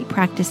 keep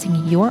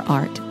practicing your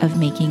art of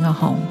making a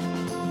home.